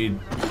we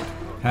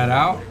head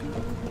out.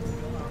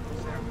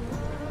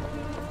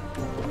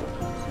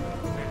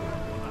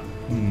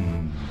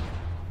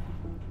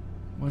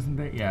 Wasn't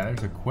there? Yeah,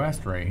 there's a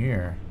quest right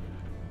here.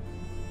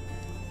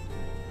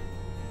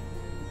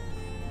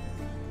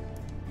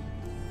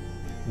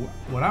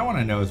 What I want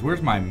to know is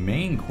where's my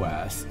main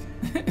quest?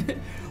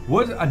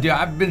 Dude,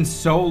 I've been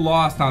so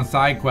lost on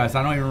side quests.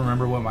 I don't even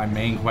remember what my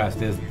main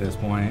quest is at this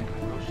point.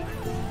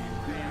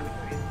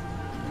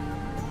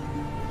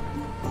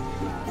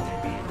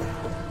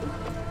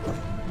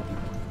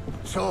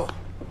 So,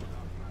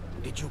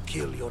 did you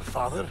kill your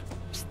father?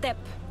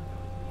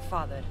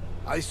 Step-father.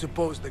 I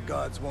suppose the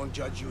gods won't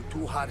judge you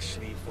too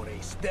harshly for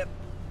a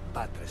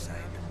step-patricide.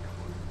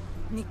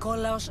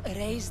 Nikolaos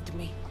raised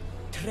me,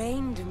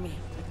 trained me.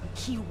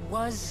 He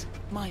was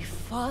my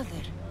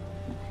father.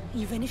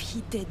 Even if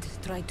he did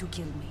try to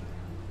kill me.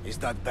 Is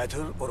that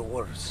better or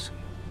worse?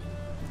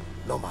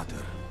 No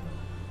matter.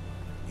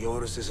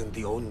 Yours isn't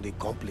the only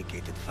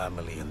complicated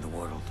family in the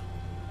world.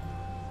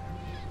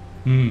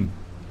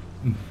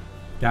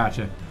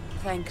 Gotcha.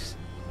 Thanks.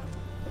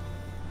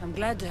 I'm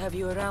glad to have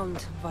you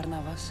around,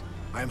 Varnavas.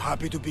 I'm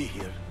happy to be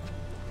here.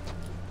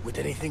 Would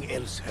anything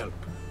else help?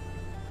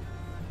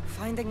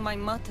 Finding my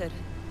mother.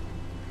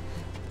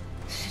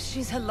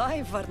 She's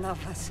alive,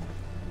 Varnavas.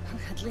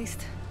 At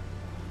least,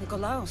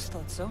 Nikolaos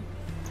thought so.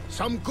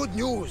 Some good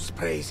news,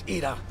 praise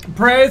Ira.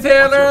 Praise What's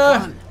your Hera!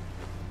 plan?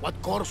 What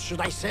course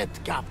should I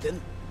set,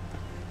 Captain?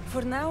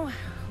 For now,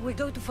 we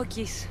go to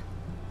Phokis.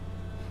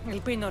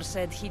 Elpinor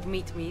said he'd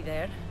meet me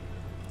there.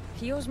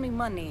 He owes me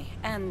money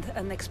and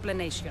an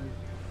explanation.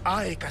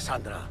 Aye,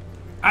 Cassandra.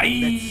 Aye.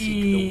 Let's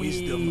seek the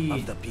wisdom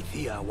of the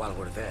Pythia while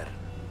we're there.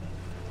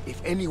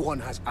 If anyone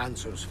has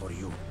answers for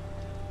you,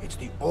 it's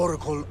the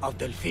Oracle of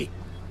Delphi.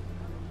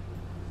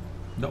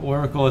 The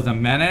Oracle is a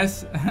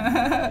menace?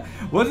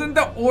 Wasn't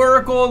the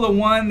Oracle the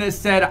one that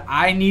said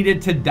I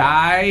needed to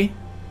die?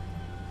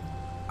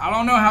 I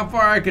don't know how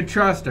far I could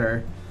trust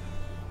her.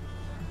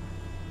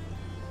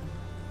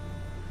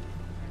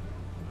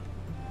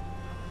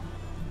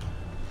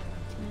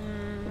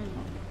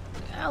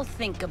 I'll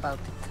think about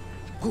it.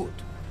 Good.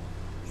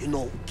 You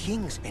know,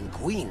 kings and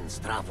queens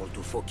travel to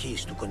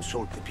Phokis to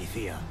consult the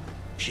Pythia.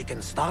 She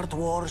can start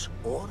wars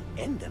or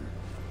end them.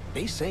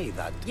 They say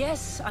that...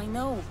 Yes, I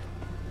know.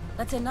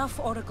 That's enough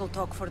Oracle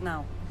talk for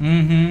now.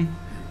 Mm-hmm.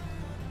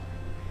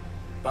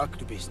 Back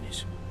to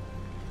business.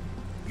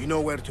 You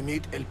know where to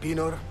meet El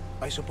Pinor,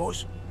 I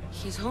suppose?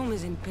 His home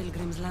is in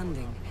Pilgrim's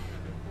Landing,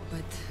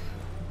 but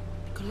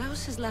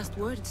Nikolaus's last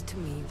words to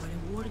me were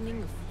a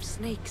warning of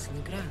snakes in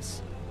the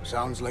grass.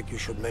 Sounds like you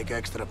should make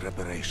extra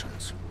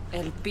preparations.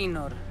 El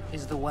Pinor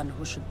is the one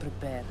who should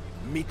prepare.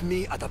 Meet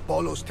me at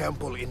Apollo's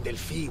temple in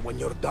Delphi when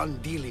you're done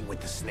dealing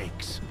with the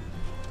snakes.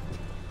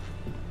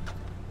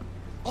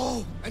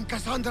 Oh, and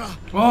Cassandra!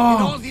 Oh.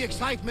 In all the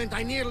excitement,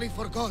 I nearly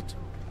forgot.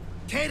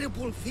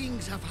 Terrible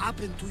things have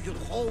happened to your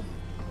home.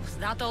 Was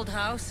that old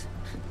house?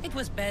 It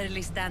was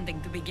barely standing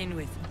to begin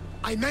with.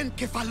 I meant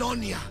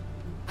Kefalonia.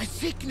 A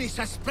sickness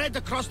has spread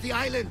across the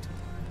island.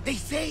 They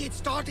say it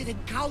started in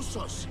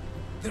Kausos.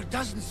 There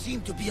doesn't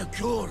seem to be a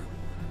cure.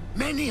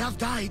 Many have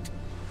died.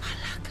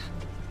 Malaka,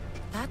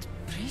 that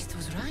priest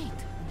was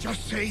right.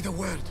 Just say the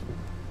word.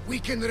 We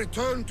can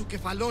return to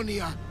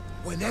Kefalonia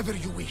whenever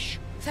you wish.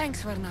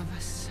 Thanks,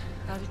 Varnavas.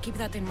 I'll keep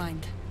that in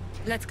mind.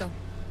 Let's go.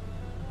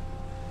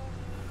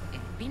 El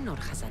Pinor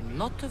has a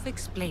lot of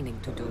explaining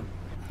to do.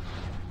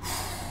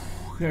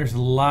 There's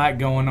a lot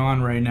going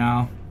on right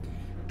now.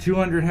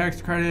 200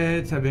 hex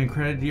credits have been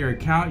credited to your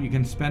account. You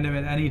can spend them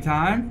at any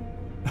time.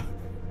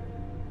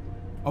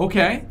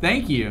 Okay,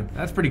 thank you.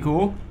 That's pretty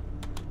cool.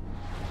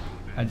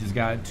 I just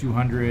got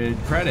 200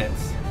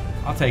 credits.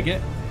 I'll take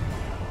it.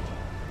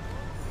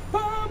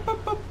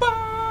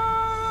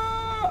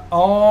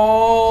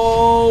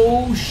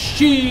 Oh,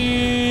 shit.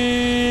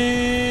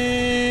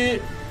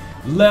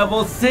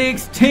 Level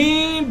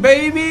 16,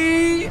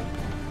 baby.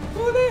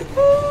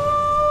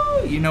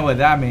 You know what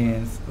that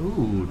means.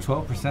 Ooh,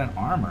 12%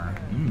 armor.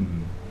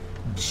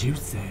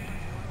 Juicy.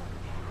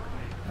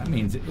 That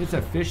means it's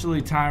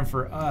officially time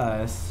for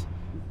us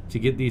to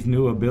get these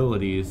new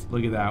abilities.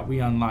 Look at that. We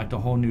unlocked a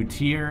whole new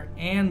tier,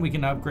 and we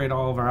can upgrade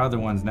all of our other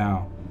ones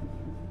now.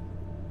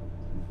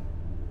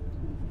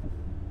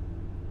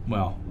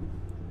 Well,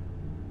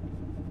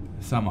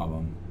 some of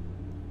them.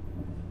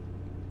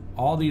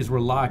 All these were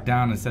locked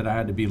down and said I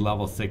had to be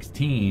level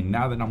 16.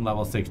 Now that I'm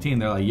level 16,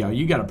 they're like, yo,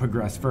 you got to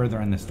progress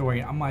further in the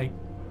story. I'm like,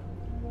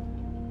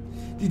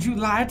 did you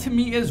lie to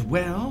me as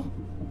well?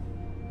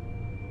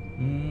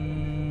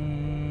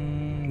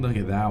 Look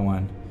at that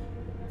one.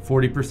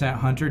 40%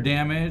 hunter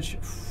damage.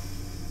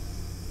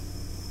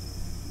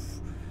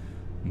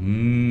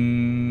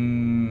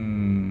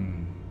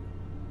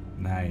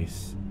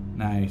 Nice.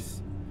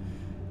 Nice.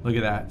 Look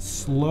at that.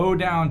 Slow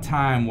down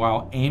time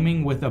while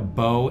aiming with a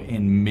bow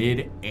in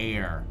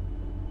mid-air.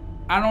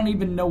 I don't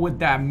even know what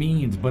that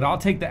means, but I'll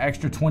take the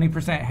extra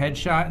 20%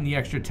 headshot and the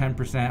extra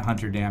 10%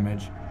 hunter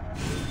damage.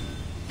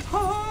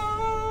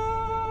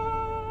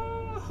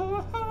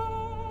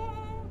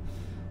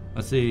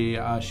 Let's see.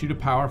 Shoot a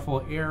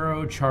powerful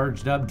arrow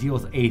charged up,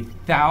 deals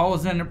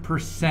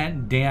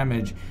 1,000%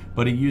 damage,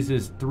 but it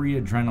uses 3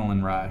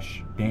 adrenaline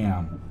rush.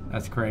 Damn,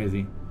 that's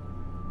crazy.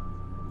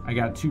 I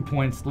got 2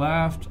 points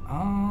left.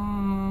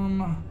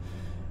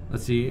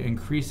 Let's see.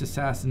 Increase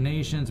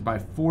assassinations by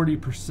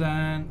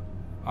 40%.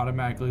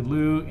 Automatically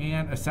loot,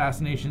 and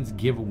assassinations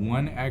give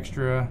 1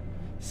 extra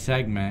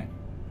segment.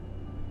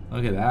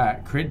 Look at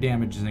that. Crit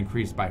damage is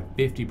increased by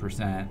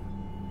 50%.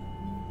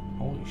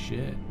 Holy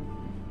shit.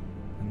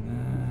 And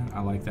then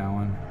I like that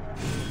one.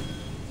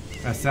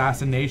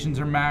 Assassinations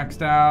are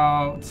maxed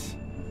out.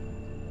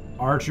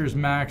 Archers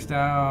maxed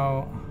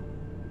out.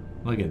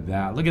 Look at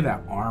that. Look at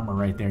that armor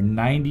right there.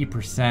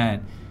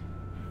 90%.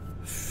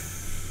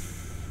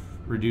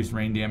 Reduce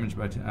range damage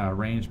by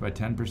range by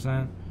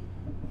 10%.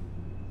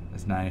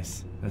 That's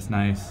nice. That's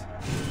nice.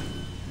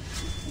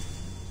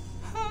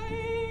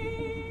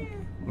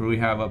 What do we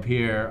have up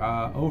here?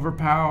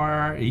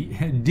 Overpower.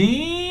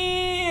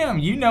 Damn!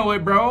 You know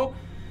it, bro.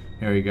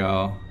 There we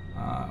go.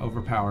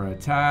 Overpower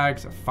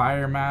attacks.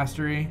 Fire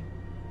mastery.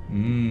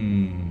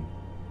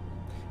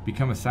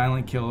 Become a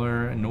silent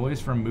killer. Noise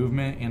from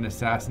movement and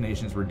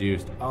assassinations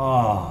reduced.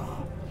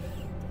 Oh.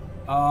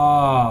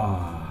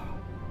 Oh.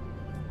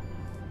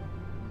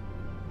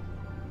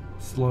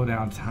 Slow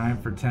down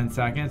time for 10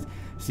 seconds.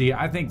 See,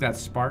 I think that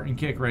Spartan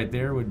kick right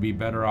there would be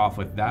better off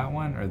with that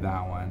one or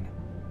that one.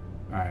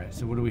 All right,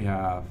 so what do we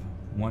have?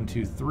 1,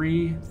 2,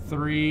 3,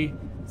 3,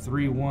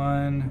 3,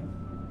 1,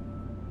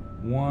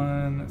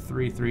 1,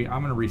 3, 3.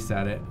 I'm gonna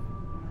reset it.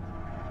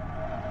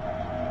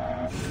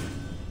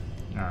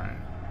 All right,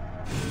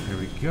 here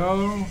we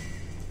go.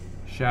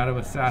 Shadow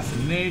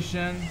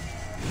assassination.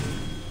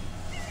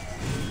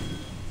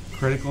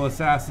 Critical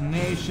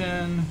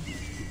assassination.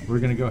 We're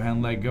gonna go ahead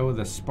and let go of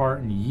the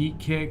Spartan yeet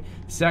kick.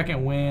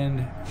 Second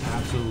wind,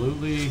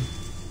 absolutely.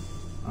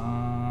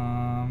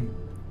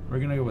 We're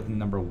gonna go with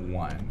number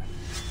 1.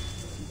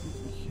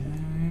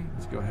 Okay,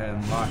 let's go ahead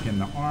and lock in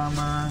the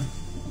armor.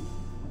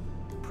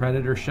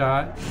 Predator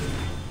shot.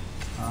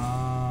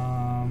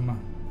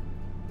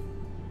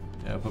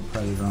 Yeah, put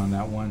Predator on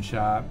that one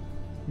shot.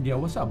 Yo,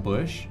 what's up,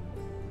 Bush?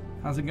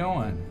 How's it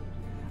going?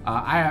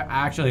 I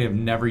actually have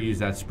never used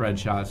that spread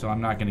shot, so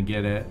I'm not gonna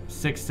get it.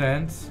 6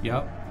 cents,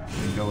 yep.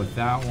 Gonna go with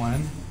that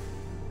one.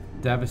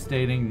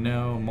 Devastating,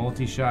 no.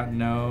 Multi-shot,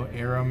 no.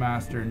 Arrow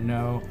Master,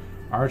 no.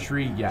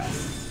 Archery,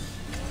 yes.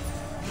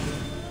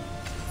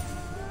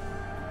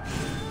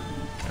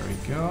 There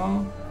we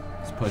go.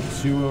 Let's put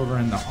 2 over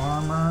in the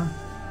armor.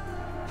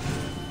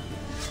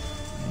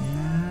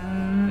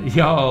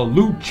 Yo,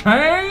 Liu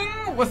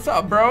Chang! What's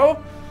up,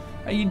 bro?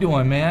 How you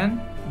doing,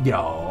 man? Yo,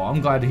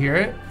 I'm glad to hear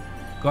it.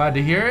 Glad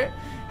to hear it.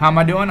 How am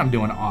I doing? I'm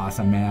doing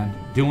awesome, man.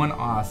 Doing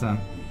awesome.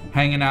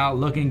 Hanging out,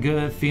 looking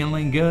good,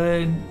 feeling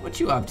good. What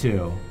you up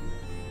to?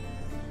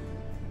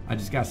 I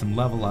just got some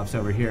level ups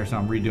over here, so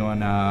I'm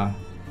redoing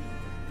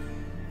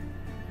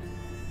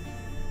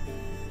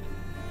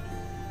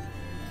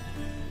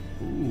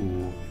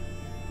Ooh.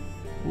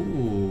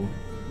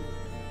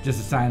 Just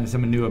assigning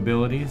some new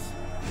abilities.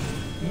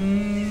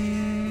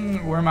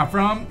 Where am I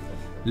from?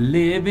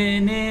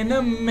 Living in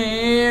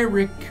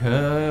America.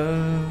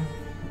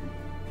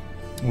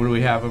 What do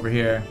we have over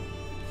here?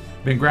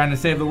 Been grinding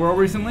to save the world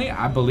recently?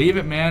 I believe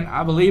it, man.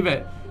 I believe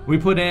it. We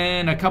put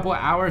in a couple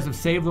hours of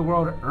save the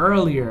world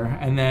earlier,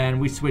 and then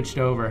we switched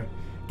over.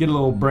 Get a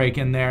little break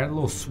in there, a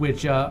little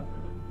switch up.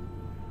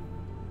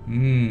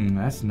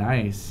 That's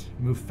nice.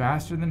 Move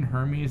faster than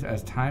Hermes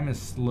as time is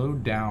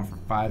slowed down for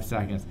 5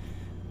 seconds.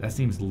 That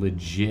seems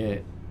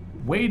legit.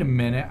 Wait a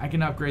minute, I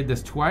can upgrade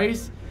this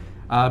twice.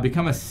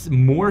 Become a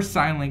more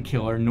silent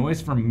killer.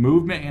 Noise from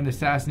movement and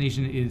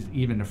assassination is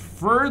even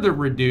further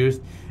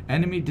reduced.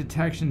 Enemy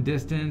detection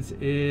distance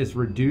is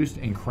reduced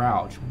and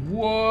crouch.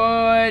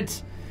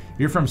 What?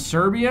 You're from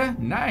Serbia?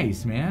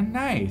 Nice, man.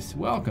 Nice.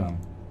 Welcome.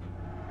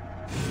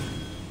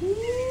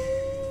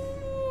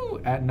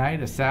 Woo. At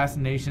night,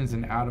 assassinations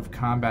and out of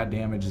combat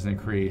damage is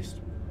increased.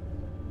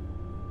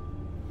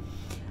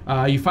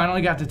 You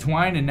finally got to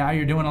Twine and now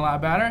you're doing a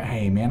lot better?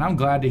 Hey, man, I'm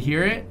glad to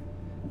hear it.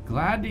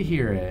 Glad to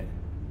hear it.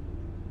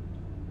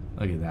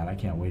 Look at that. I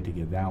can't wait to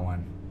get that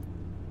one.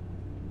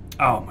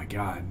 Oh, my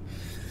God.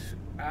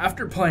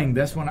 After playing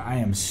this one, I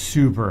am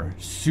super,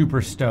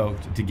 super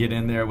stoked to get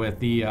in there with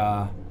the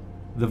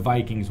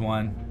Vikings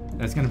one.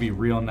 That's going to be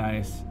real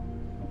nice.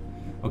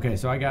 Okay,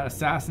 so I got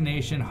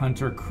Assassination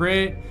Hunter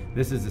crit.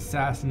 This is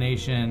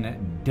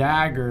Assassination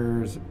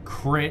Daggers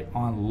crit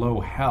on low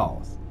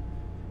health.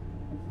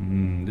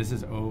 This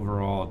is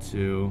overall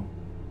too.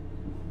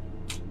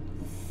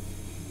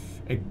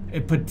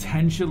 It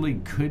potentially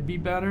could be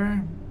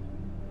better,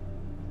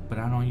 but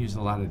I don't use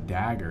a lot of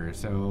daggers,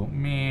 so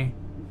meh.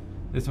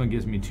 This one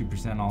gives me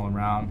 2% all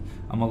around.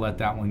 I'm gonna let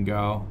that one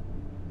go.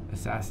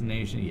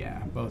 Assassination,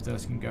 yeah, both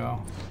those can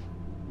go.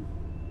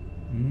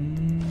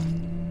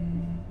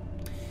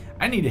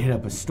 I need to hit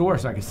up a store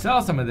so I can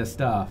sell some of this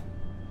stuff.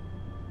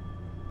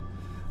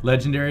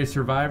 Legendary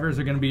survivors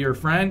are going to be your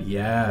friend?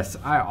 Yes,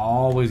 I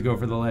always go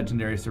for the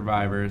legendary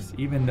survivors.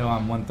 Even though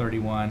I'm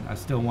 131, I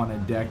still want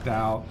it decked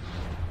out.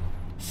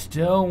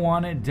 Still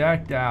want it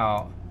decked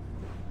out.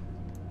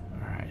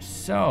 Alright,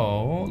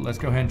 so let's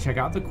go ahead and check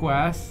out the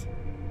quest.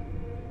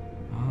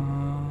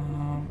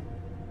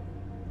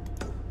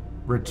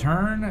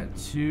 Return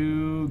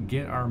to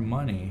get our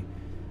money.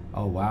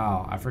 Oh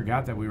wow, I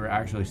forgot that we were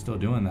actually still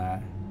doing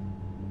that.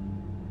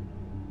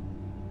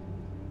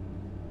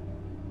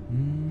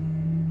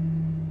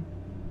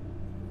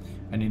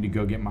 I need to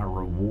go get my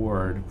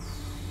reward.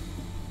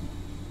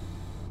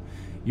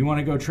 You want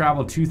to go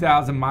travel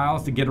 2,000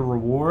 miles to get a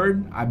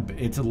reward?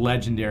 It's a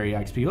legendary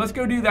XP. Let's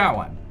go do that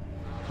one.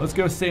 Let's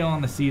go sail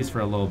on the seas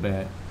for a little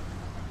bit.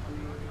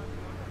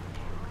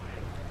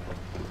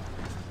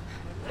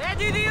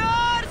 Ready the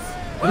oars!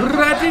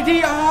 Ready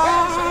the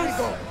oars!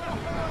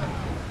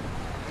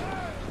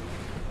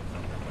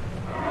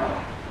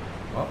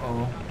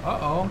 Uh-oh.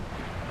 Uh-oh.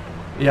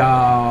 Yo,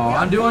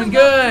 I'm doing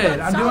good.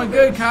 I'm doing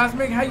good,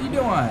 Cosmic. How you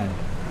doing?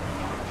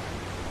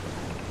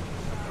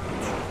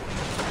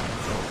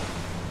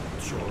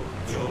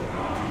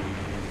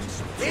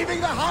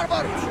 Leaving the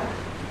harbor!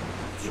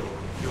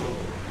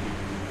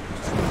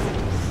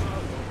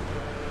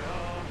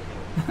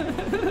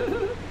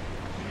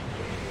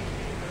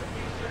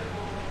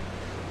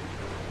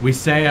 We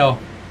sail.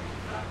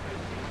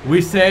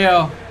 We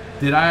sail.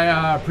 Did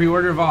I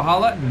pre-order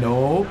Valhalla?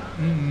 Nope.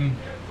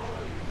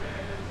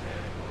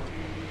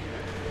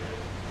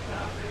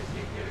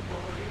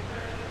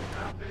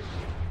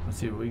 Let's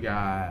see what we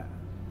got.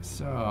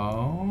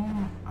 So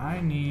I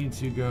need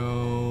to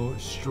go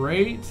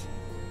straight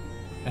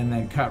and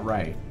then cut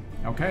right.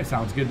 Okay,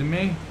 sounds good to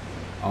me.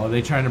 Oh, are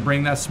they trying to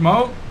bring that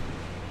smoke?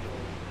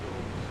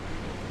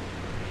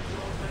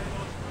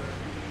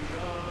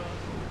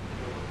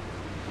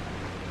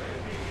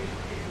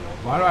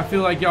 Why do I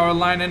feel like y'all are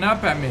lining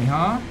up at me,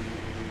 huh?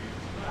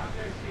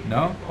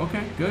 No?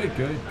 Okay, good,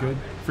 good, good.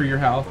 For your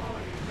health.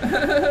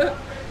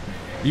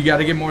 You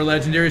gotta get more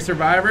legendary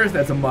survivors?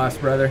 That's a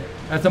must, brother.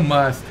 That's a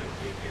must.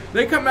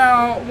 They come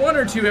out 1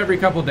 or 2 every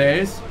couple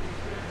days.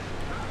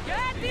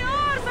 Get the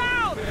oars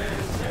out!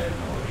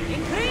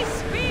 Increase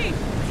speed!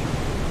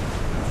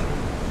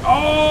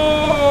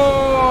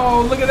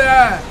 Oh, look at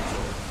that.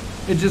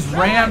 It just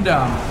rammed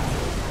them.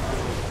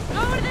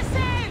 Lower the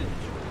sail!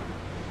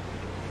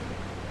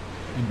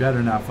 You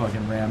better not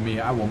fucking ram me.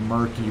 I will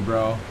murk you,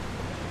 bro.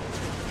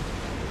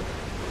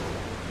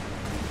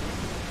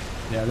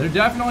 Yeah, they're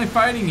definitely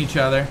fighting each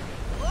other.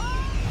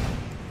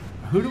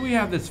 Who do we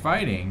have that's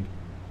fighting?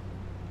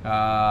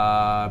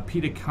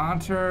 Peter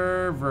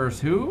Conter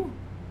versus who?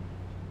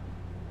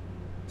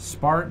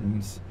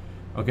 Spartans.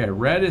 Okay,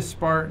 red is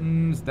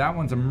Spartans. That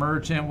one's a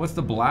merchant. What's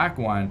the black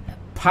one?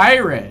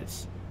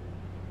 Pirates.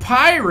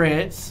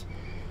 Pirates?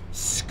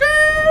 Skirt!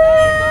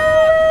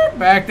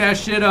 Back that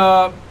shit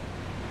up.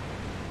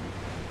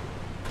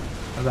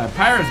 That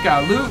pirates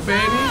got loot,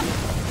 baby.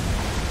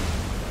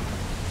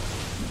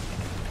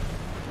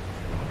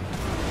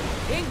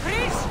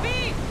 Increase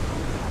speed!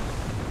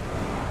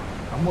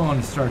 I'm willing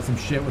to start some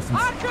shit with some...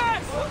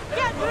 Archers!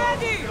 Get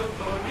ready!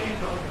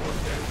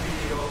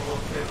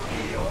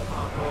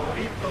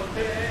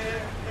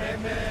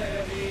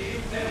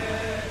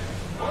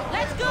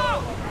 Let's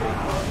go!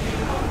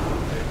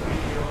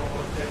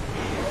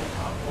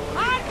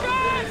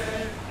 Archers!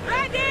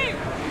 Ready!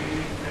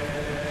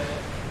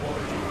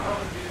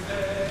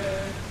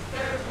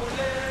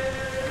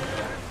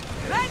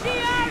 Ready,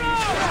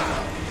 arrow!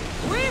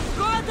 We've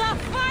got a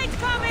fight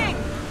coming!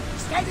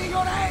 Steady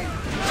your aim!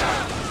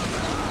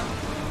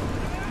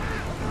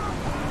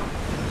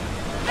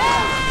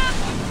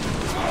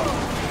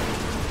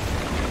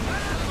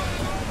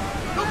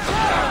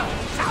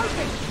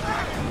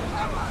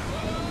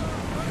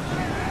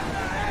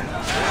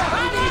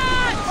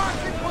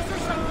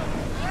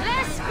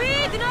 Less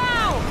speed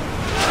now!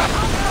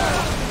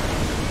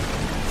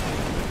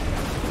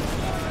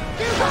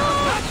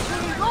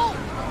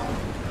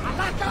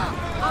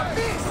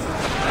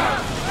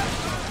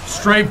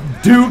 Straight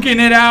duking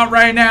it out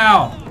right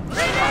now.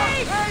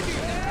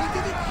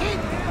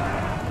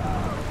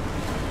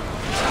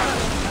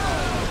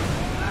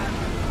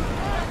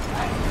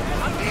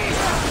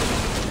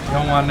 You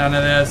don't want none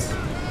of this.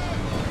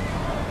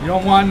 You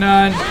don't want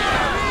none.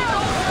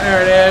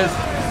 There it is.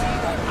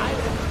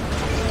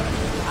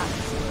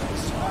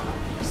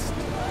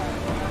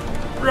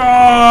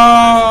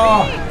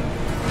 Roar!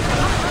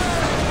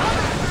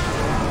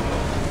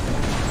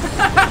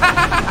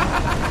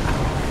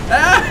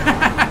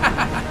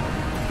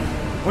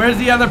 Where's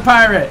the other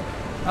pirate?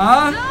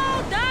 Huh?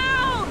 Slow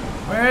down!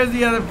 Where's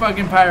the other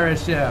fucking pirate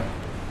ship?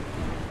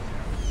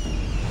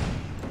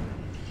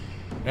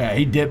 Yeah,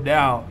 he dipped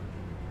out.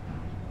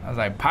 I was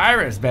like,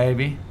 pirates,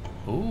 baby.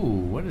 Ooh,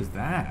 what is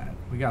that?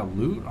 We got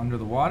loot under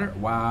the water?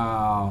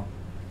 Wow.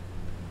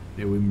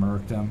 Dude, we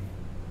murked them.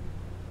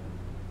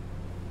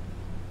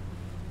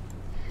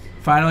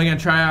 Finally gonna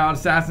try out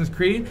Assassin's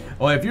Creed.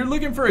 Well, if you're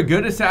looking for a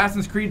good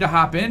Assassin's Creed to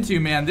hop into,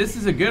 man, this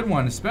is a good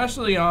one.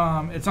 Especially,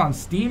 it's on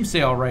Steam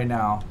sale right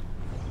now.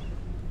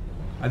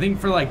 I think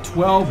for like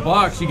 12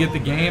 bucks you get the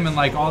game and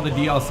like all the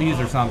DLCs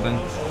or something.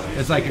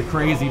 It's like a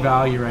crazy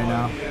value right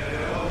now.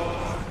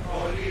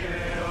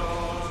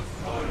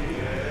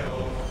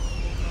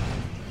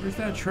 Where's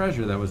that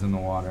treasure that was in the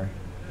water?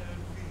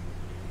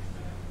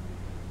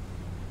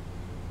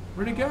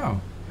 Where'd it go?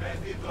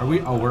 Are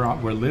we? Oh,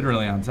 we're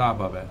literally on top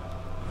of it.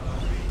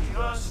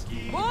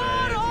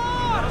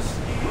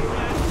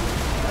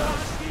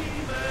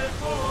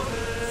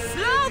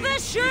 Slow the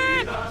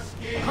ship!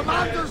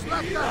 Commanders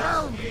left the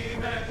helm!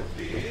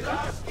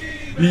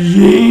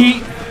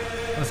 Yeet!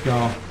 Let's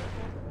go.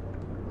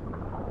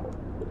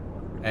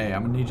 Hey,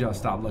 I'm gonna need y'all to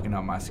stop looking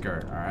up my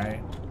skirt,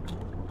 alright?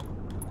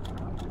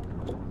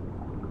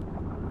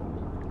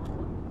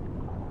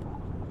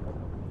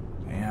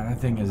 Man, that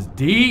thing is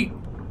deep!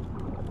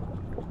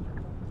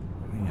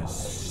 That thing is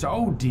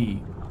so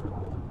deep.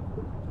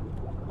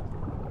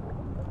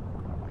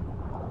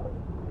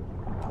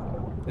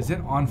 Is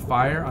it on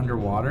fire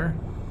underwater?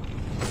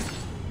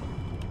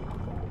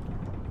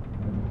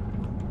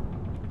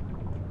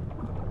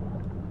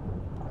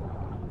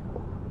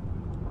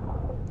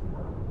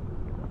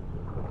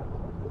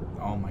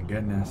 Oh my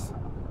goodness.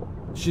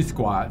 She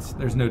squats.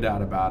 There's no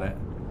doubt about it.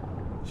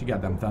 She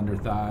got them thunder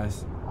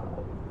thighs.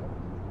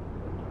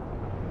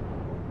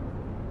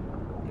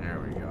 There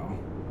we go.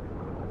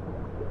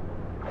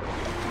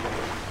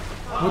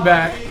 We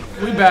back.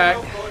 We back.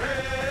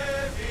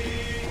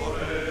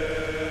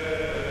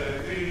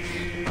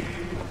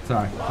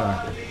 Sorry. Let's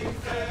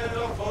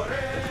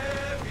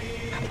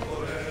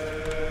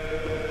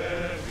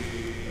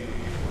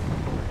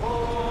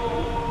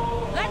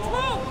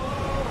move!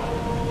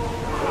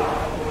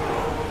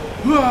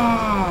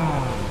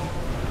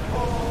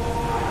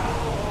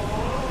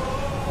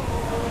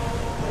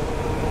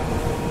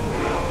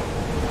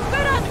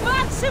 We're at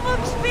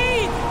maximum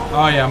speed!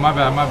 Oh yeah, my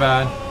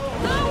bad.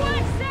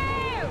 Lower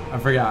sail! I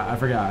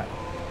forgot.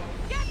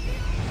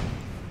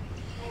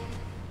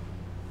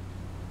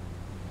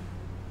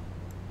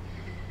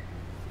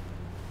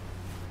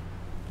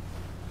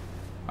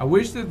 I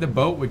wish that the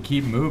boat would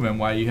keep moving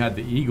while you had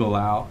the eagle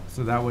out,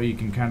 so that way you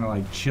can kind of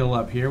like chill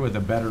up here with a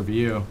better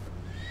view.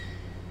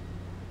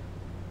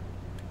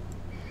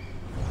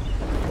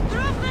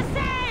 Drop the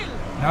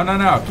sail!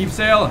 No, keep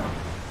sailing.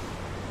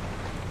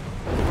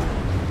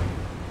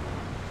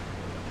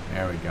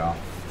 There we go.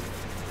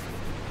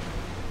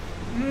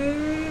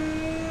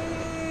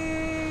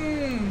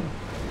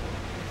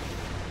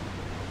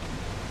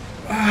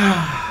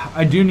 I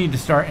I do need to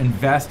start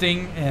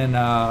investing in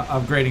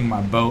upgrading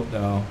my boat,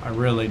 though. I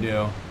really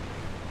do.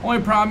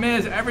 Only problem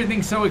is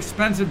everything's so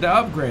expensive to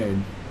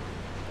upgrade.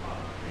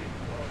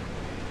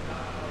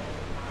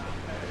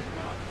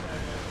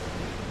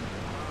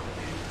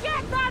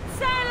 Get that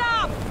sail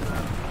up!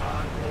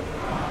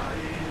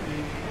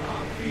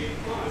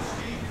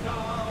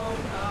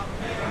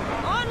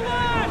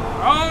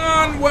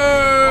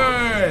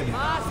 Onward!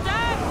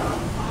 Master!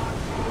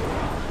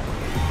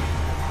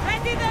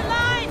 Ready the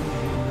line!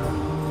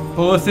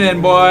 Pull us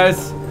in,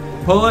 boys.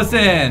 Pull us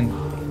in.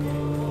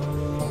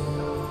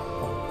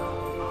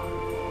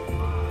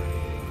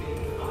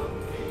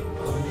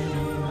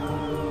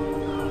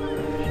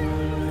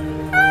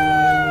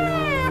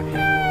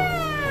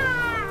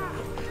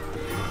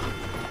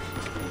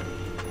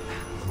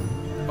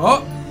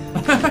 Oh!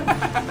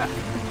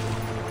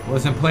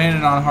 Wasn't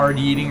planning on hard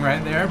eating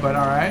right there, but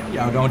alright.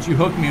 Yo, don't you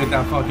hook me with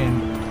that fucking...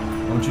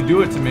 Don't you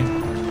do it to me.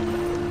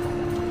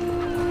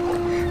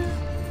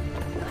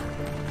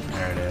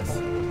 There it is.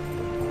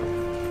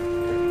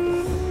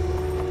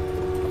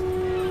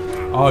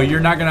 Oh, you're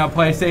not gonna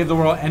play Save the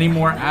World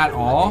anymore at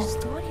all?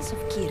 Stories of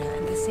Kira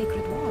and the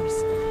Sacred Wars.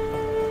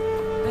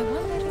 I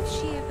wonder if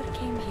she ever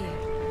came here.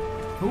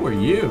 Who are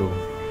you?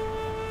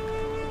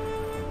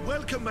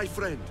 Welcome, my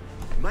friend.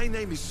 My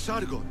name is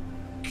Sargon,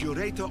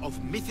 curator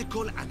of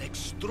mythical and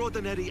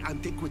extraordinary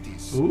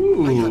antiquities.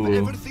 Ooh. I have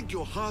everything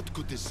your heart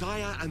could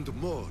desire and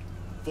more.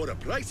 For a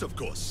price, of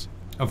course.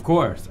 Of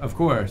course, of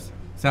course.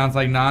 Sounds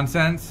like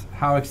nonsense.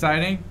 How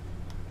exciting.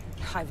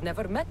 I've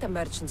never met a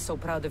merchant so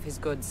proud of his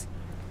goods.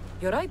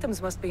 Your items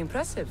must be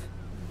impressive.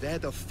 They're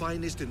the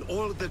finest in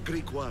all the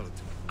Greek world.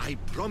 I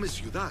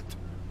promise you that.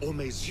 Or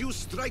may Zeus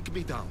strike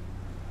me down.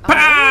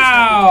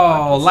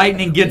 Pow!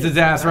 Lightning gets his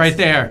ass right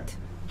there.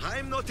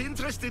 I'm not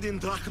interested in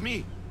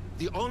drachmi.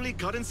 The only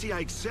currency I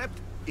accept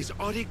is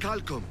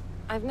orichalcum.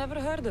 I've never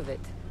heard of it.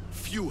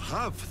 Few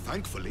have,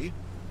 thankfully.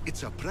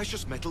 It's a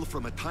precious metal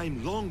from a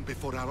time long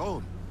before our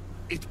own.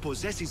 It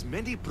possesses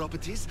many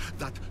properties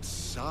that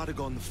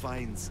Sargon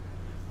finds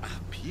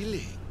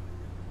appealing.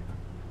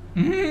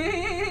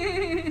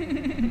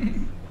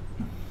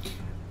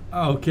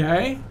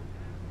 Okay.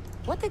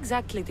 What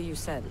exactly do you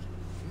sell?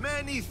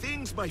 Many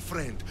things, my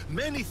friend.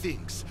 Many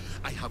things.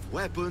 I have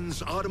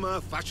weapons, armor,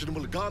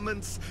 fashionable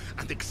garments,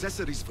 and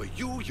accessories for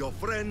you, your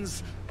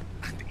friends,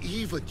 and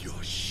even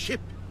your ship.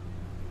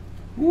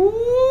 Woo!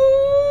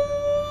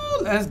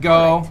 Let's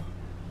go. Right.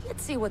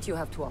 Let's see what you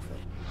have to offer.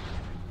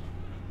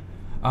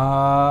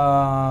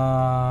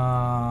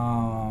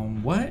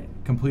 What?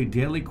 Complete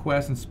daily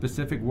quests and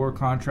specific war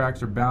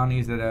contracts or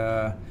bounties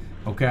that,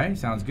 okay,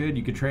 sounds good.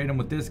 You could trade them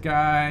with this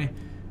guy.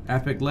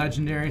 Epic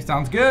legendary,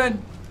 sounds good.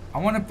 I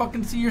want to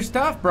fucking see your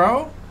stuff,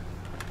 bro.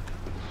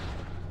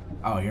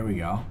 Oh, here we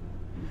go.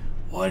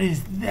 What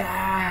is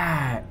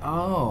that?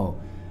 Oh.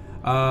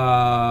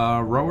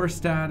 Rower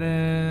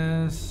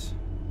status.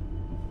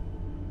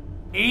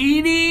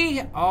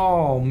 80?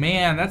 Oh,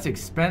 man, that's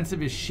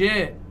expensive as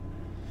shit.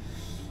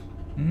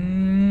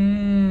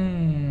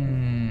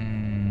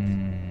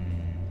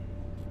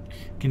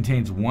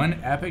 Contains one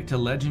epic to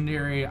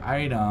legendary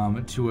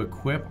item to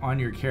equip on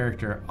your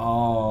character.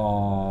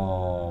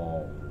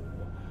 Oh.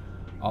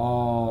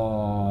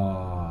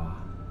 Oh.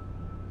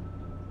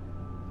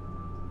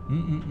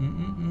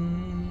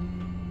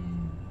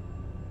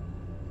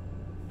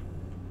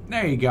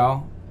 There you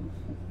go.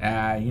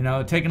 You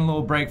know, taking a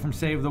little break from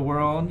Save the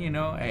World, you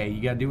know, hey,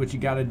 you gotta do what you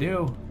gotta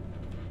do.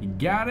 You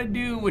gotta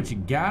do what you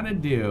gotta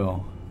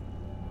do.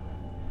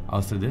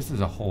 Oh, so this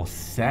is a whole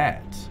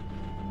set.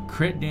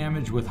 Crit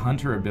damage with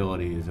hunter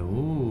abilities.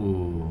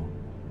 Ooh.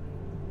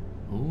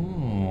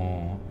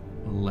 Ooh.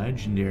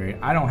 Legendary.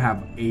 I don't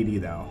have 80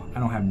 though. I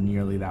don't have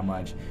nearly that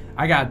much.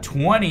 I got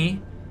 20,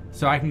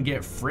 so I can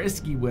get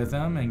frisky with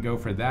them and go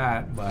for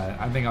that, but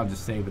I think I'll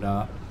just save it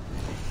up.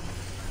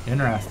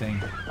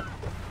 Interesting.